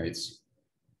 Péguy writes,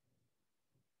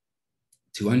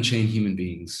 to unchain human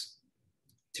beings,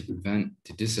 to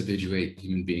dishabituate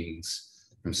human beings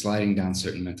from sliding down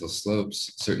certain mental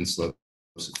slopes, certain slopes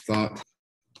of thought.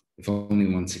 If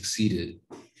only one succeeded,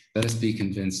 let us be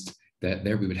convinced that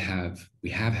there we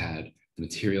have had the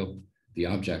material, the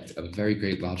object of a very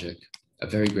great logic, a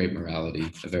very great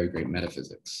morality, a very great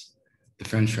metaphysics. The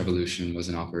French Revolution was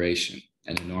an operation,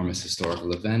 an enormous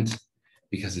historical event,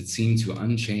 because it seemed to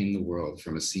unchain the world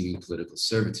from a seeming political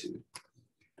servitude.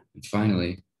 And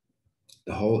finally,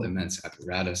 the whole immense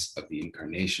apparatus of the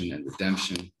incarnation and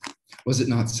redemption, was it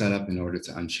not set up in order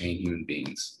to unchain human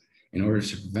beings, in order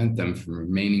to prevent them from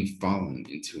remaining fallen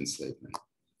into enslavement?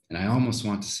 And I almost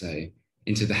want to say,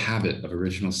 into the habit of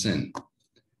original sin.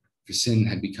 For sin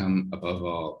had become, above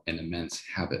all, an immense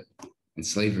habit, and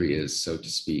slavery is, so to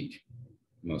speak,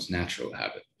 the most natural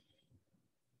habit.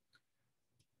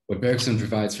 What Bergson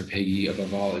provides for Peggy,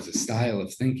 above all, is a style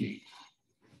of thinking,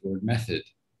 the word method,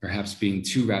 perhaps being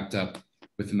too wrapped up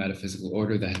with the metaphysical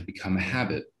order that had become a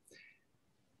habit,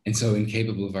 and so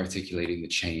incapable of articulating the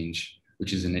change,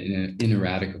 which is an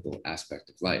ineradicable aspect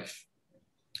of life.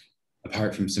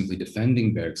 Apart from simply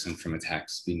defending Bergson from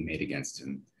attacks being made against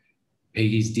him,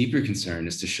 Peggy's deeper concern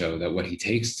is to show that what he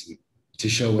takes to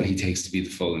be the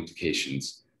full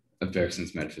implications of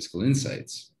Bergson's metaphysical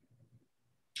insights.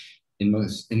 In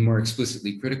more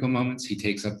explicitly critical moments, he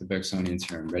takes up the Bergsonian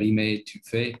term ready-made, tout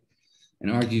fait,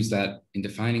 and argues that in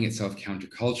defining itself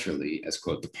counterculturally as,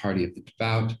 quote, the party of the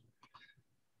devout,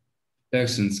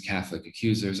 Bergson's Catholic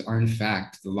accusers are in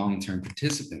fact the long-term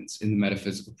participants in the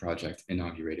metaphysical project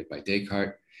inaugurated by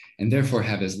Descartes, and therefore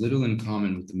have as little in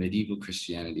common with the medieval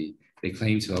Christianity they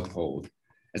claim to uphold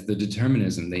as the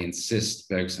determinism they insist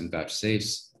Bergson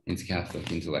vouchsafes into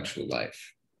Catholic intellectual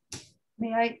life.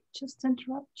 May I just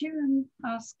interrupt you and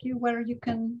ask you whether you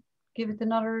can give it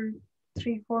another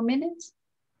 3-4 minutes?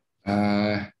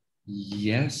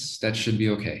 Yes, that should be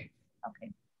okay.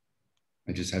 Okay.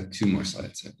 I just have 2 more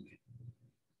slides, I believe.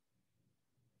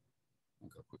 I'll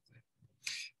go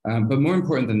quickly. But more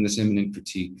important than this imminent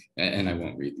critique, and I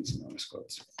won't read these enormous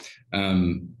quotes,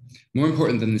 more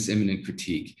important than this imminent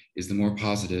critique is the more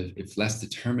positive, if less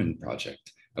determined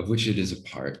project of which it is a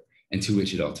part and to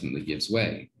which it ultimately gives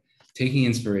way. Taking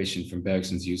inspiration from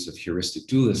Bergson's use of heuristic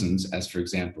dualisms, as for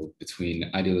example,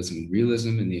 between idealism and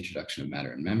realism in the introduction of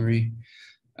Matter and Memory,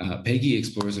 Peggy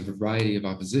explores a variety of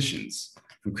oppositions,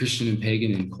 from Christian and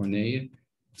pagan in Corneille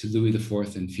to Louis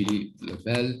IV and Philippe le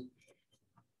Bel,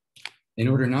 in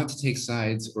order not to take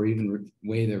sides or even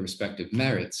weigh their respective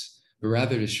merits, but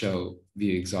rather to show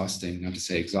via exhausting, not to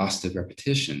say exhaustive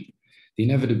repetition, the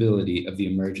inevitability of the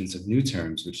emergence of new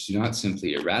terms which do not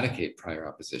simply eradicate prior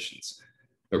oppositions,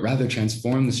 but rather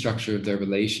transform the structure of their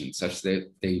relations such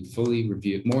that they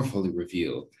more fully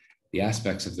reveal the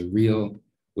aspects of the real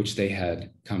which they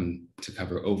had come to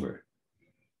cover over.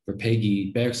 For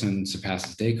Peggy, Bergson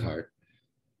surpasses Descartes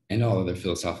and all other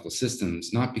philosophical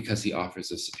systems, not because he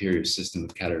offers a superior system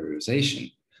of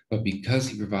categorization, but because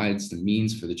he provides the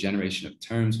means for the generation of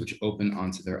terms which open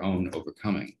onto their own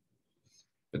overcoming.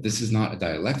 But this is not a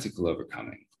dialectical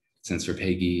overcoming, since for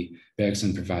Peggy,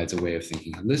 Bergson provides a way of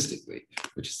thinking holistically,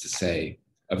 which is to say,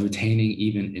 of retaining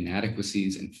even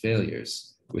inadequacies and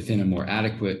failures within a more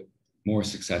adequate, more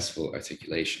successful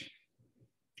articulation.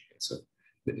 Okay, so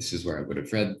this is where I would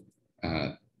have read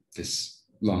this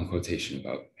long quotation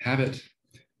about habit.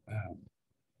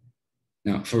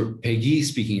 Now, for Peggy,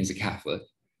 speaking as a Catholic,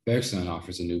 Bergson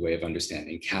offers a new way of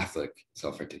understanding Catholic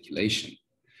self-articulation.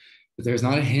 But there's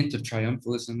not a hint of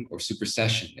triumphalism or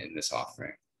supersession in this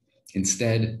offering.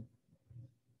 Instead,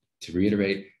 to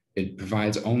reiterate, it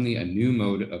provides only a new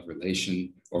mode of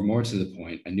relation, or more to the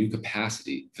point, a new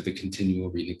capacity for the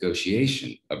continual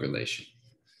renegotiation of relation.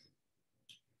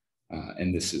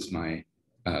 And this is my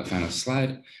final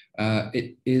slide.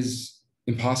 It is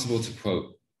impossible to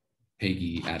quote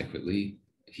Peggy adequately.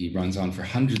 He runs on for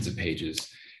hundreds of pages,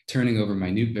 turning over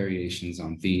minute variations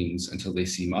on themes until they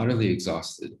seem utterly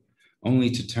exhausted, only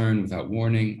to turn without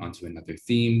warning onto another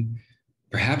theme,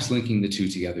 perhaps linking the two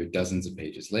together dozens of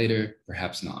pages later,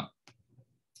 perhaps not.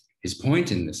 His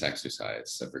point in this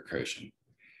exercise of recursion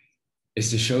is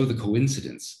to show the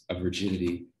coincidence of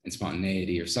rigidity and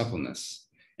spontaneity or suppleness,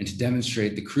 and to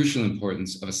demonstrate the crucial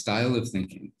importance of a style of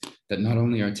thinking that not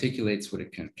only articulates what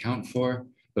it can account for,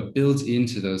 but builds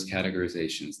into those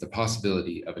categorizations the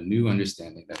possibility of a new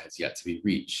understanding that has yet to be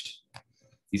reached.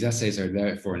 These essays are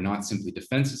therefore not simply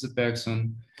defenses of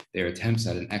Bergson, they are attempts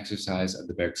at an exercise of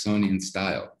the Bergsonian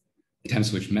style,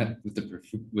 attempts which met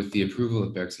with the approval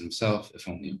of Bergson himself, if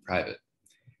only in private.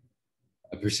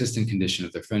 A persistent condition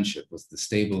of their friendship was the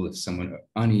stable, if somewhat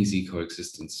uneasy,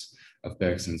 coexistence of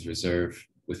Bergson's reserve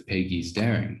with Peggy's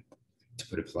daring, to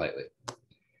put it politely.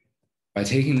 By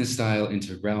taking this style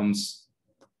into realms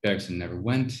Bergson never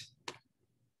went,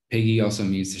 Peggy also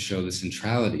means to show the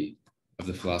centrality of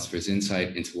the philosopher's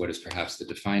insight into what is perhaps the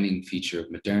defining feature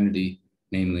of modernity,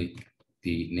 namely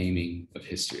the naming of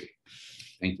history.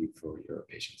 Thank you for your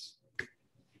patience.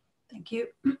 Thank you.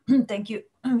 Thank you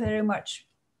very much.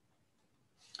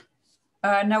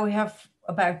 Now we have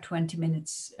about 20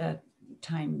 minutes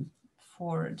time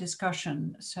for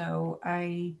discussion. So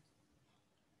I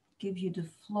give you the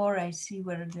floor. I see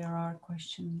whether there are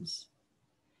questions.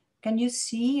 Can you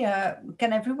see,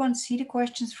 can everyone see the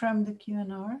questions from the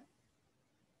Q&R?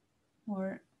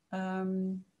 Or,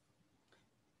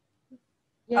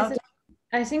 yes,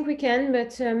 I think we can,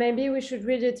 but maybe we should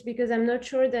read it because I'm not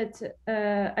sure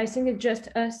that, I think it's just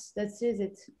us that sees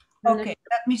it. Okay,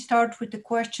 let me start with the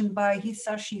question by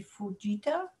Hisashi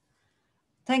Fujita.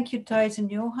 Thank you, Thijs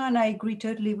and Johan. I agree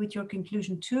totally with your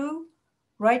conclusion too.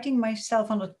 Writing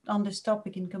myself on this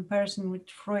topic in comparison with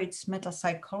Freud's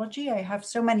metapsychology, I have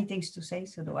so many things to say,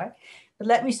 so do I. But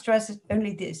let me stress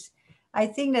only this. I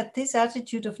think that this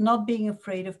attitude of not being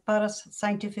afraid of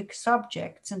parascientific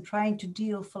subjects and trying to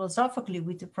deal philosophically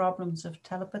with the problems of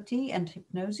telepathy and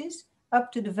hypnosis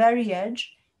up to the very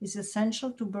edge is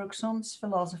essential to Bergson's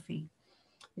philosophy.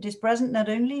 It is present not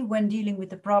only when dealing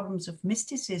with the problems of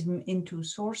mysticism in two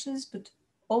sources, but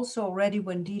also already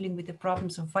when dealing with the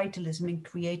problems of vitalism in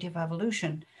creative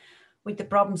evolution, with the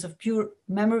problems of pure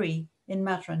memory in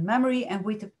matter and memory, and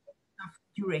with the problem of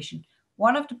duration.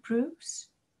 One of the proofs,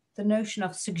 the notion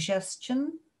of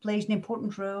suggestion, plays an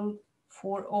important role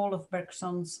for all of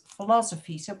Bergson's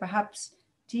philosophy. So perhaps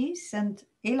Thijs, and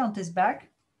Eland is back.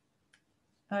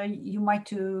 You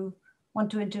might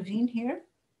want to intervene here.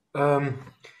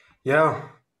 Yeah,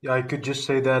 I could just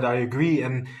say that I agree,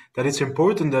 and that it's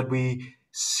important that we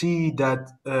see that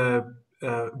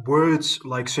words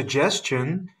like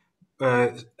suggestion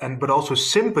but also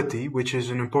sympathy, which is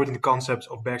an important concept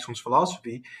of Bergson's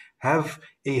philosophy, have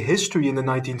a history in the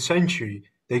 19th century.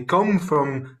 They come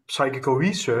from psychical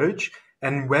research,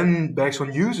 and when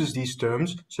Bergson uses these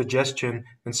terms, suggestion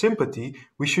and sympathy,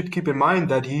 we should keep in mind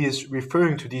that he is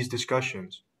referring to these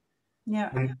discussions.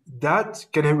 Yeah. And that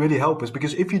can really help us,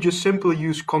 because if you just simply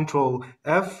use Control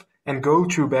F and go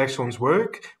through Bergson's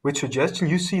work with suggestion,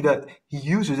 you see that he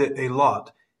uses it a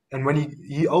lot. And when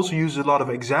he also uses a lot of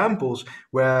examples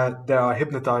where there are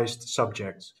hypnotized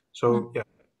subjects. So yeah,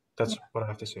 that's what I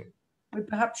have to say. We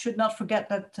perhaps should not forget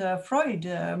that Freud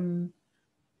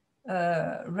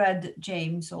read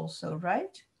James also,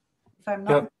 right? If I'm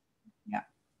not,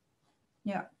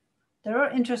 yeah. There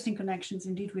are interesting connections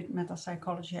indeed with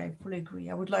metapsychology. I fully agree.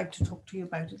 I would like to talk to you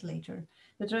about it later.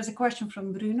 But there is a question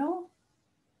from Bruno.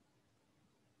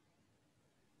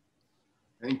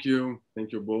 Thank you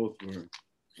both for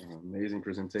amazing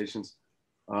presentations.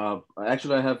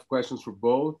 Actually, I have questions for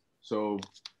both. So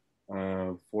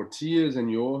for Thijs and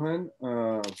Johan,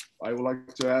 I would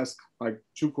like to ask like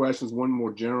two questions, one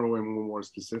more general and one more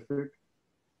specific.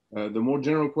 The more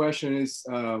general question is,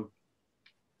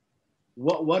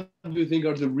 what do you think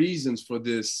are the reasons for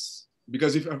this?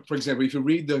 Because if, for example, if you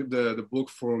read the book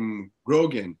from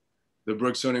Grogan, The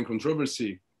Bergsonian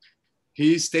Controversy,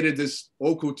 he stated this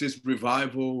occultist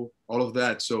revival, all of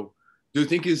that. So do you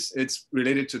think it's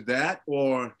related to that,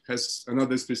 or has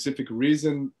another specific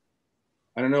reason?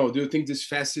 I don't know. Do you think this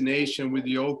fascination with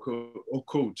the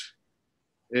occult,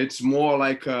 it's more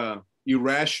like a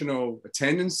irrational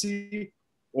tendency,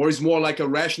 or is more like a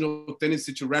rational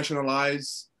tendency to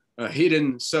rationalize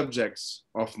hidden subjects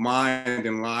of mind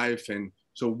and life? And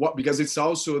so what, because it's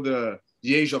also the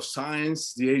age of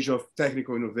science, the age of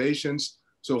technical innovations.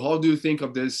 So how do you think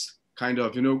of this kind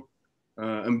of,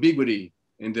 ambiguity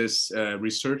in this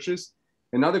researches?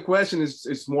 Another question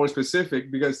is more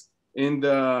specific, because in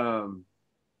the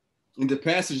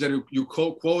passage that you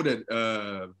quoted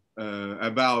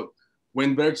about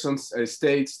when Bergson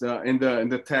states in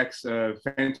the text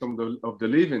Phantom of the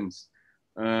Livings,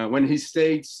 when he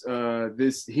states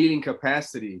this healing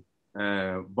capacity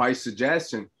by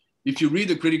suggestion, if you read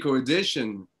the critical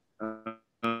edition,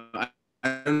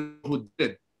 I don't know who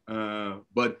did,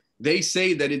 but they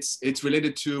say that it's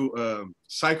related to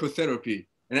psychotherapy,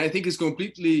 and I think it's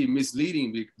completely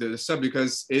misleading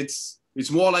because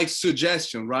it's more like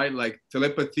suggestion, right? Like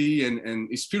telepathy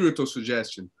and spiritual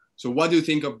suggestion. So what do you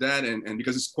think of that? And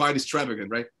because it's quite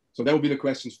extravagant, right? So that would be the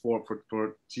questions for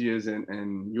Thijs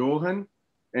and Johan.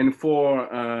 And for,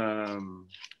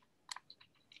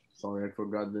 sorry, I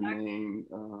forgot the name.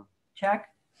 Jack.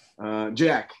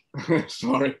 Jack,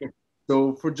 sorry.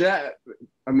 So for Jack,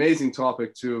 amazing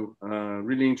topic too,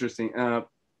 really interesting.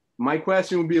 My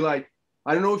question would be like,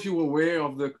 I don't know if you were aware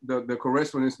of the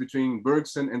correspondence between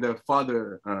Bergson and the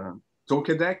father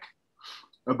Tokedek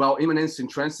about immanence and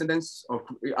transcendence.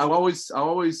 I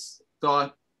always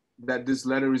thought that this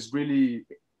letter is really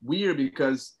weird,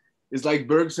 because it's like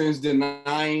Bergson is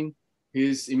denying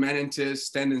his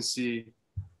immanentist tendency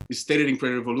is stated in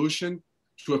pre-revolution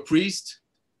to a priest.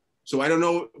 So I don't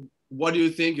know, what do you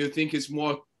think? You think it's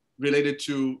more related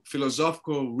to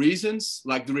philosophical reasons,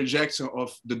 like the rejection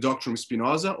of the doctrine of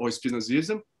Spinoza or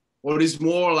Spinozism, or it is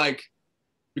more like,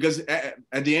 because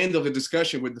at the end of the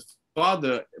discussion with the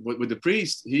father, with the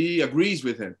priest, he agrees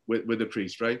with him, with the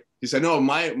priest, right? He said, no,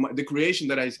 the creation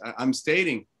that I'm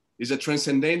stating is a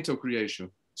transcendental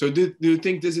creation. So do you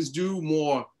think this is due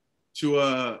more to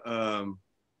a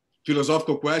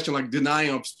philosophical question, like denying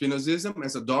of Spinozism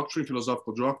as a doctrine,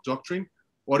 philosophical doctrine?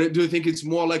 Or do you think it's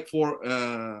more like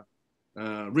for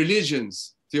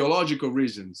religions, theological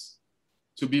reasons,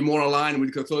 to be more aligned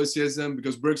with Catholicism?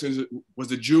 Because Bergson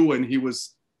was a Jew and he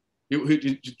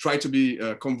tried to be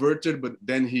converted, but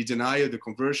then he denied the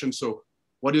conversion. So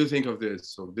what do you think of this?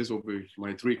 So this will be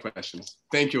my 3 questions.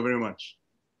 Thank you very much.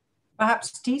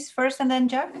 Perhaps Thies first and then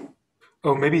Jack?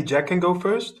 Oh, maybe Jack can go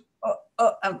first?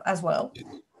 As well.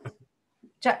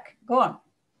 Jack, go on.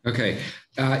 Okay.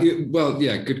 Well,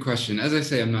 yeah, good question. As I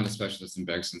say, I'm not a specialist in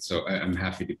Bergson, so I'm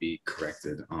happy to be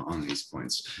corrected on these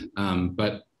points.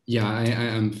 But yeah,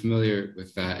 I'm familiar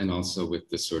with that, and also with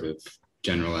the sort of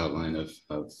general outline of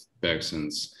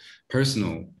Bergson's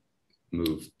personal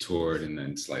move toward and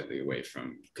then slightly away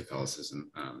from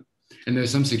Catholicism. And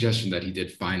there's some suggestion that he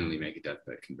did finally make a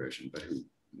deathbed conversion, but who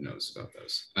knows about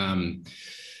those?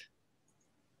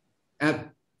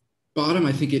 At bottom,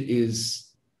 I think this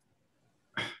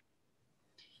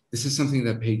is something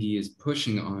that Peggy is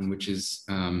pushing on, which is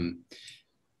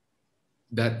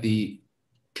that the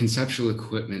conceptual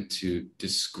equipment to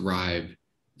describe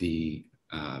the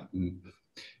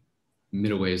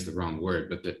middle way is the wrong word,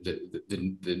 but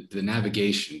the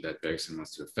navigation that Bergson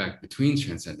wants to effect between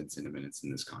transcendence and immanence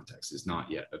in this context is not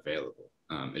yet available.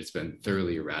 It's been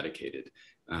thoroughly eradicated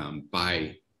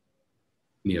by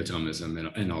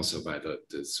Neo-Thomism and also by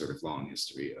the sort of long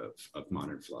history of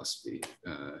modern philosophy,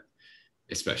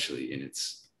 especially in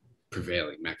its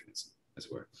prevailing mechanism, as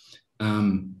it were.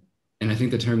 And I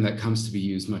think the term that comes to be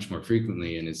used much more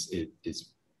frequently and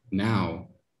is now,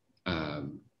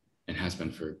 and has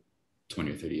been for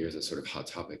 20 or 30 years, a sort of hot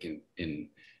topic in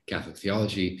Catholic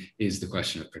theology, is the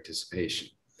question of participation.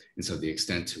 And so the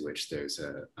extent to which there's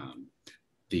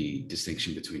the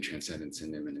distinction between transcendence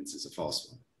and immanence is a false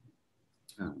one.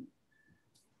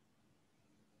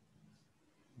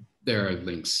 There are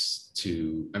links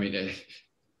to,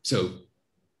 so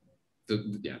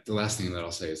the last thing that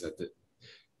I'll say is that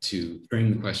to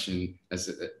frame the question as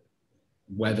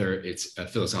whether it's a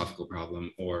philosophical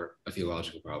problem or a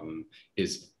theological problem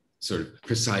is sort of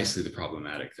precisely the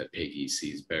problematic that Peggy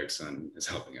sees Bergson as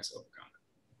helping us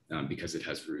overcome, because it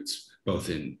has roots both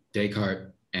in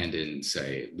Descartes and in,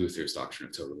 say, Luther's doctrine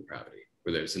of total depravity,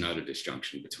 where there's an utter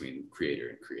disjunction between creator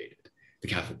and created. The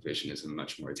Catholic vision is a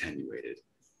much more attenuated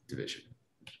division.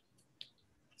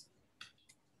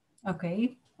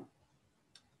 Okay.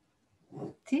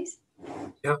 Thies?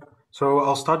 Yeah, so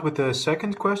I'll start with the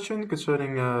second question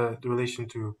concerning the relation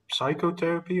to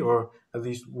psychotherapy, or at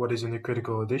least what is in the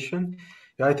critical edition.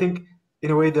 Yeah, I think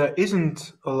in a way there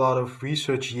isn't a lot of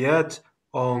research yet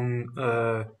on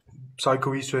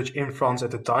psycho research in France at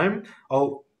the time.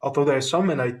 Although there's some,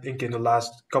 and I think in the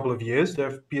last couple of years there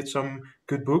have appeared some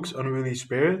good books, Unruly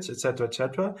Spirits, etc.,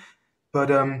 etc. But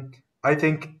I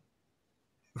think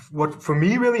what for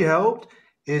me really helped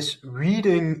is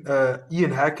reading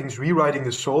Ian Hacking's Rewriting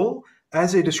the Soul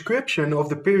as a description of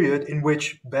the period in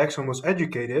which Bergson was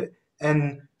educated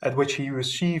and at which he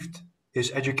received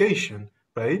his education,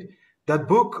 right? That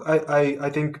book, I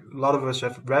think a lot of us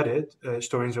have read it,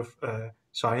 Historians of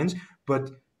Science, but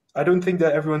I don't think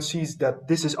that everyone sees that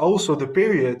this is also the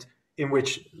period in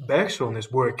which Bergson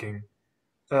is working.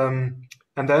 And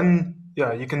then,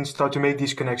 yeah, you can start to make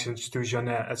these connections to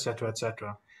Janet, etc.,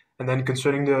 etc. And then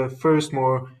concerning the first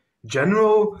more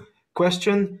general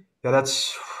question,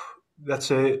 it's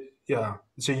a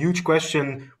huge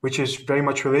question, which is very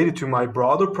much related to my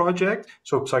broader project,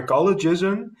 so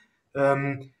psychologism,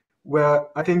 where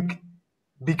I think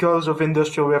because of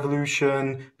Industrial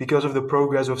Revolution, because of the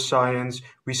progress of science,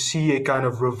 we see a kind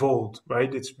of revolt,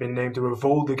 right? It's been named a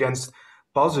revolt against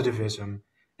positivism.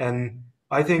 And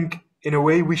I think in a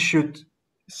way we should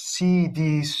see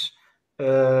these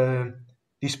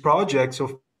projects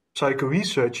of psycho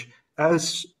research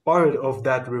as part of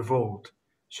that revolt.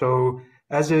 So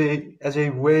as a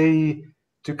way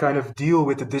to kind of deal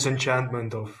with the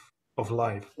disenchantment of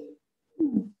life.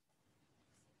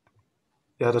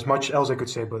 Yeah, there's much else I could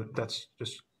say, but that's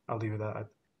just, I'll leave it at that.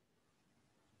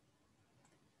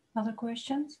 Other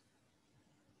questions?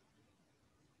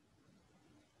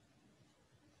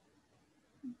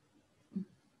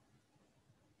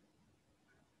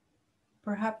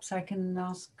 perhaps I can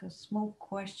ask a small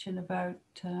question about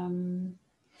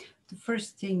the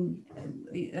first thing.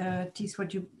 Ties,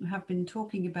 what you have been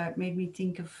talking about made me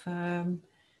think of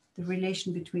the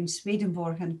relation between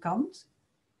Swedenborg and Kant,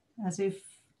 as if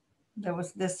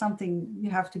there's something you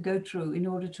have to go through in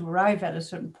order to arrive at a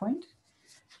certain point.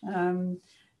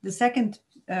 The second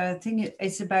thing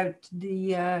is about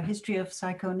the history of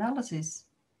psychoanalysis.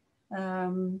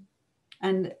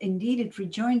 And indeed, it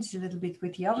rejoins a little bit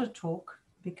with the other talk,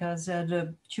 because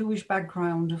the Jewish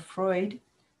background of Freud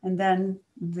and then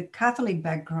the Catholic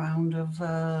background of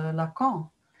Lacan.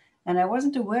 And I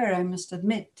wasn't aware, I must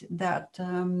admit, that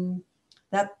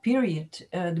that period,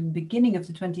 the beginning of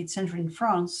the 20th century in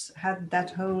France, had that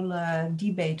whole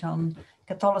debate on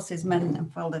Catholicism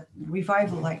and, well, that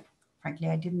revival. Frankly,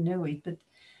 I didn't know it, but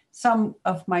some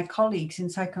of my colleagues in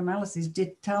psychoanalysis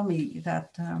did tell me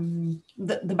that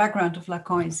the background of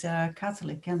Lacan is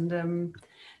Catholic. And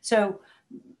so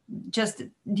just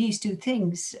these two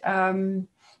things. And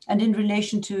in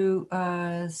relation to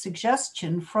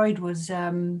suggestion, Freud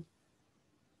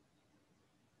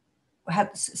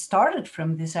had started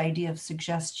from this idea of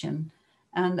suggestion,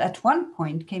 and at one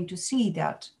point came to see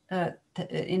that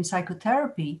in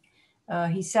psychotherapy,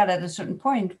 he said at a certain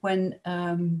point, when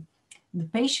the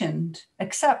patient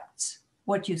accepts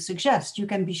what you suggest, you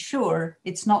can be sure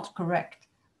it's not correct.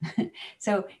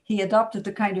 So he adopted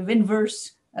the kind of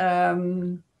inverse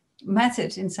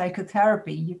method in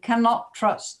psychotherapy. You cannot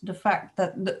trust the fact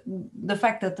that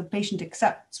the patient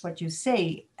accepts what you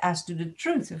say as to the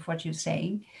truth of what you're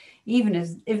saying, even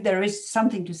if there is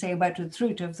something to say about the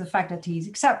truth of the fact that he's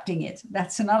accepting it.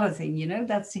 That's another thing, you know,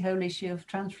 that's the whole issue of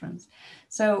transference.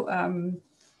 So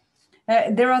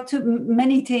there are too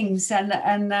many things, and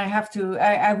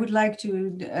I would like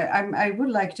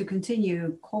to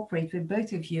continue cooperate with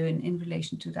both of you in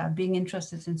relation to that, being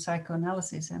interested in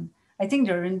psychoanalysis, and I think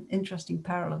there are interesting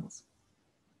parallels.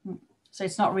 So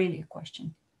it's not really a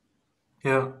question.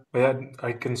 Yeah,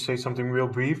 I can say something real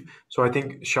brief. So I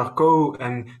think Charcot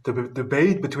and the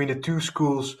debate between the two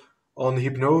schools on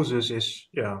hypnosis is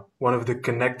one of the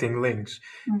connecting links,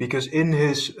 because in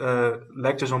his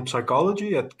lectures on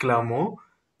psychology at Clermont,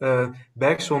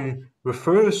 Bergson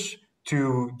refers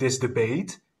to this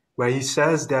debate where he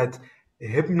says that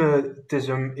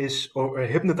hypnotism is, or a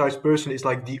hypnotized person is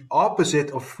like the opposite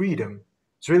of freedom.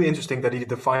 It's really interesting that he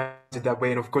defines it that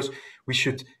way, and of course we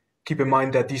should keep in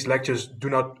mind that these lectures do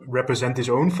not represent his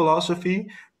own philosophy,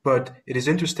 but it is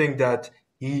interesting that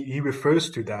he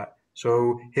refers to that.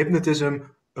 So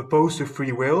hypnotism opposed to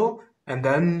free will, and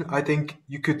then I think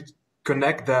you could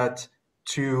connect that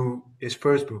to his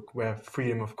first book, where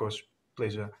freedom, of course,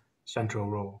 plays a central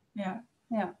role. Yeah,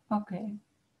 okay.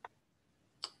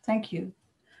 Thank you.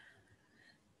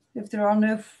 If there are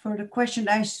no further questions,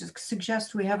 I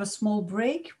suggest we have a small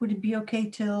break. Would it be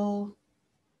okay till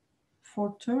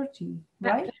 4:30,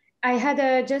 right? I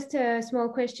had just a small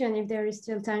question, if there is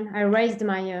still time. I raised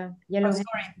my yellow hand.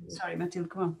 Sorry, Mathilde,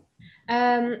 come on.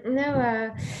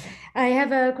 No, I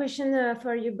have a question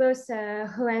for you both,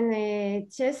 Johan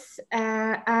and Ties.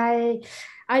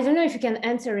 I don't know if you can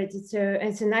answer it.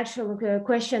 It's an actual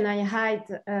question I had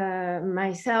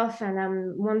myself, and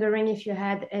I'm wondering if you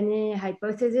had any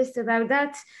hypothesis about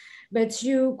that. But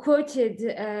you quoted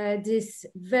this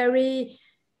very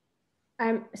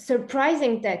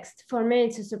surprising text. For me,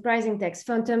 it's a surprising text,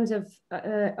 Phantoms of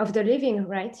the Living,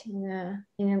 right, in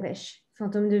English,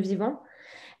 Fantômes de Vivant.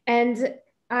 And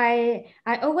I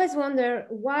always wonder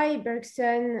why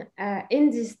Bergson,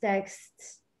 in this text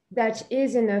that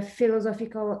is in a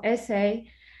philosophical essay,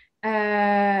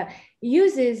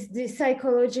 uses the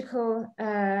psychological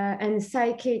and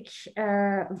psychic,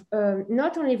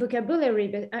 not only vocabulary,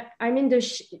 but I mean,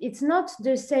 it's not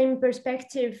the same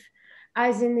perspective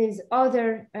as in his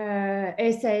other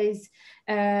essays,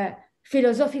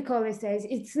 philosophical essays.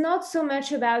 It's not so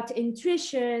much about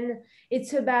intuition.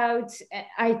 It's about,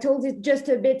 I told it just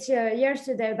a bit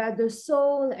yesterday, about the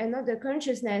soul and not the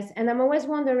consciousness. And I'm always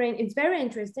wondering, it's very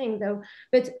interesting though,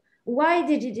 but why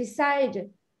did you decide,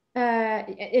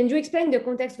 and you explained the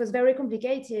context was very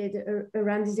complicated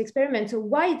around this experiment. So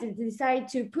why did you decide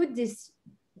to put this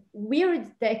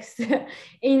weird text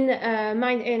in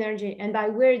Mind Energy? And by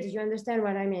weird, you understand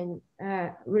what I mean,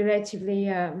 relatively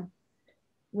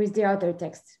with the other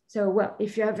text. So, well,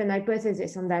 if you have an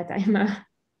hypothesis on that, I'm...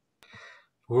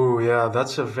 Oh, yeah,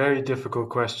 that's a very difficult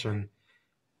question.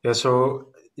 Yeah,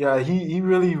 so, yeah, he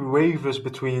really wavers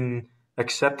between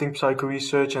accepting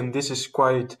psychoresearch, and this is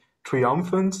quite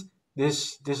triumphant,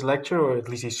 this lecture, or at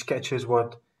least he sketches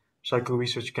what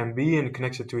psychoresearch can be and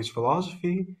connects it to his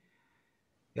philosophy.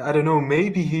 Yeah, I don't know,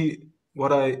 maybe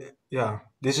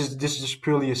this is just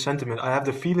purely a sentiment. I have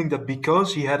the feeling that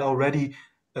because he had already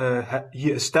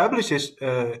he established his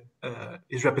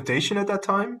reputation at that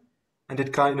time, and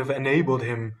it kind of enabled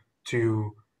him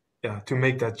to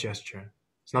make that gesture.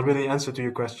 It's not really an answer to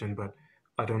your question, but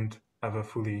I don't have a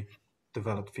fully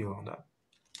developed feel on that.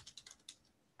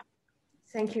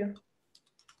 Thank you.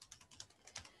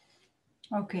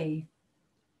 Okay.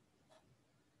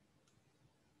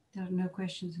 There are no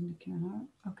questions in the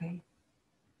Q&A. Okay.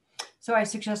 So I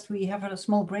suggest we have a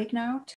small break now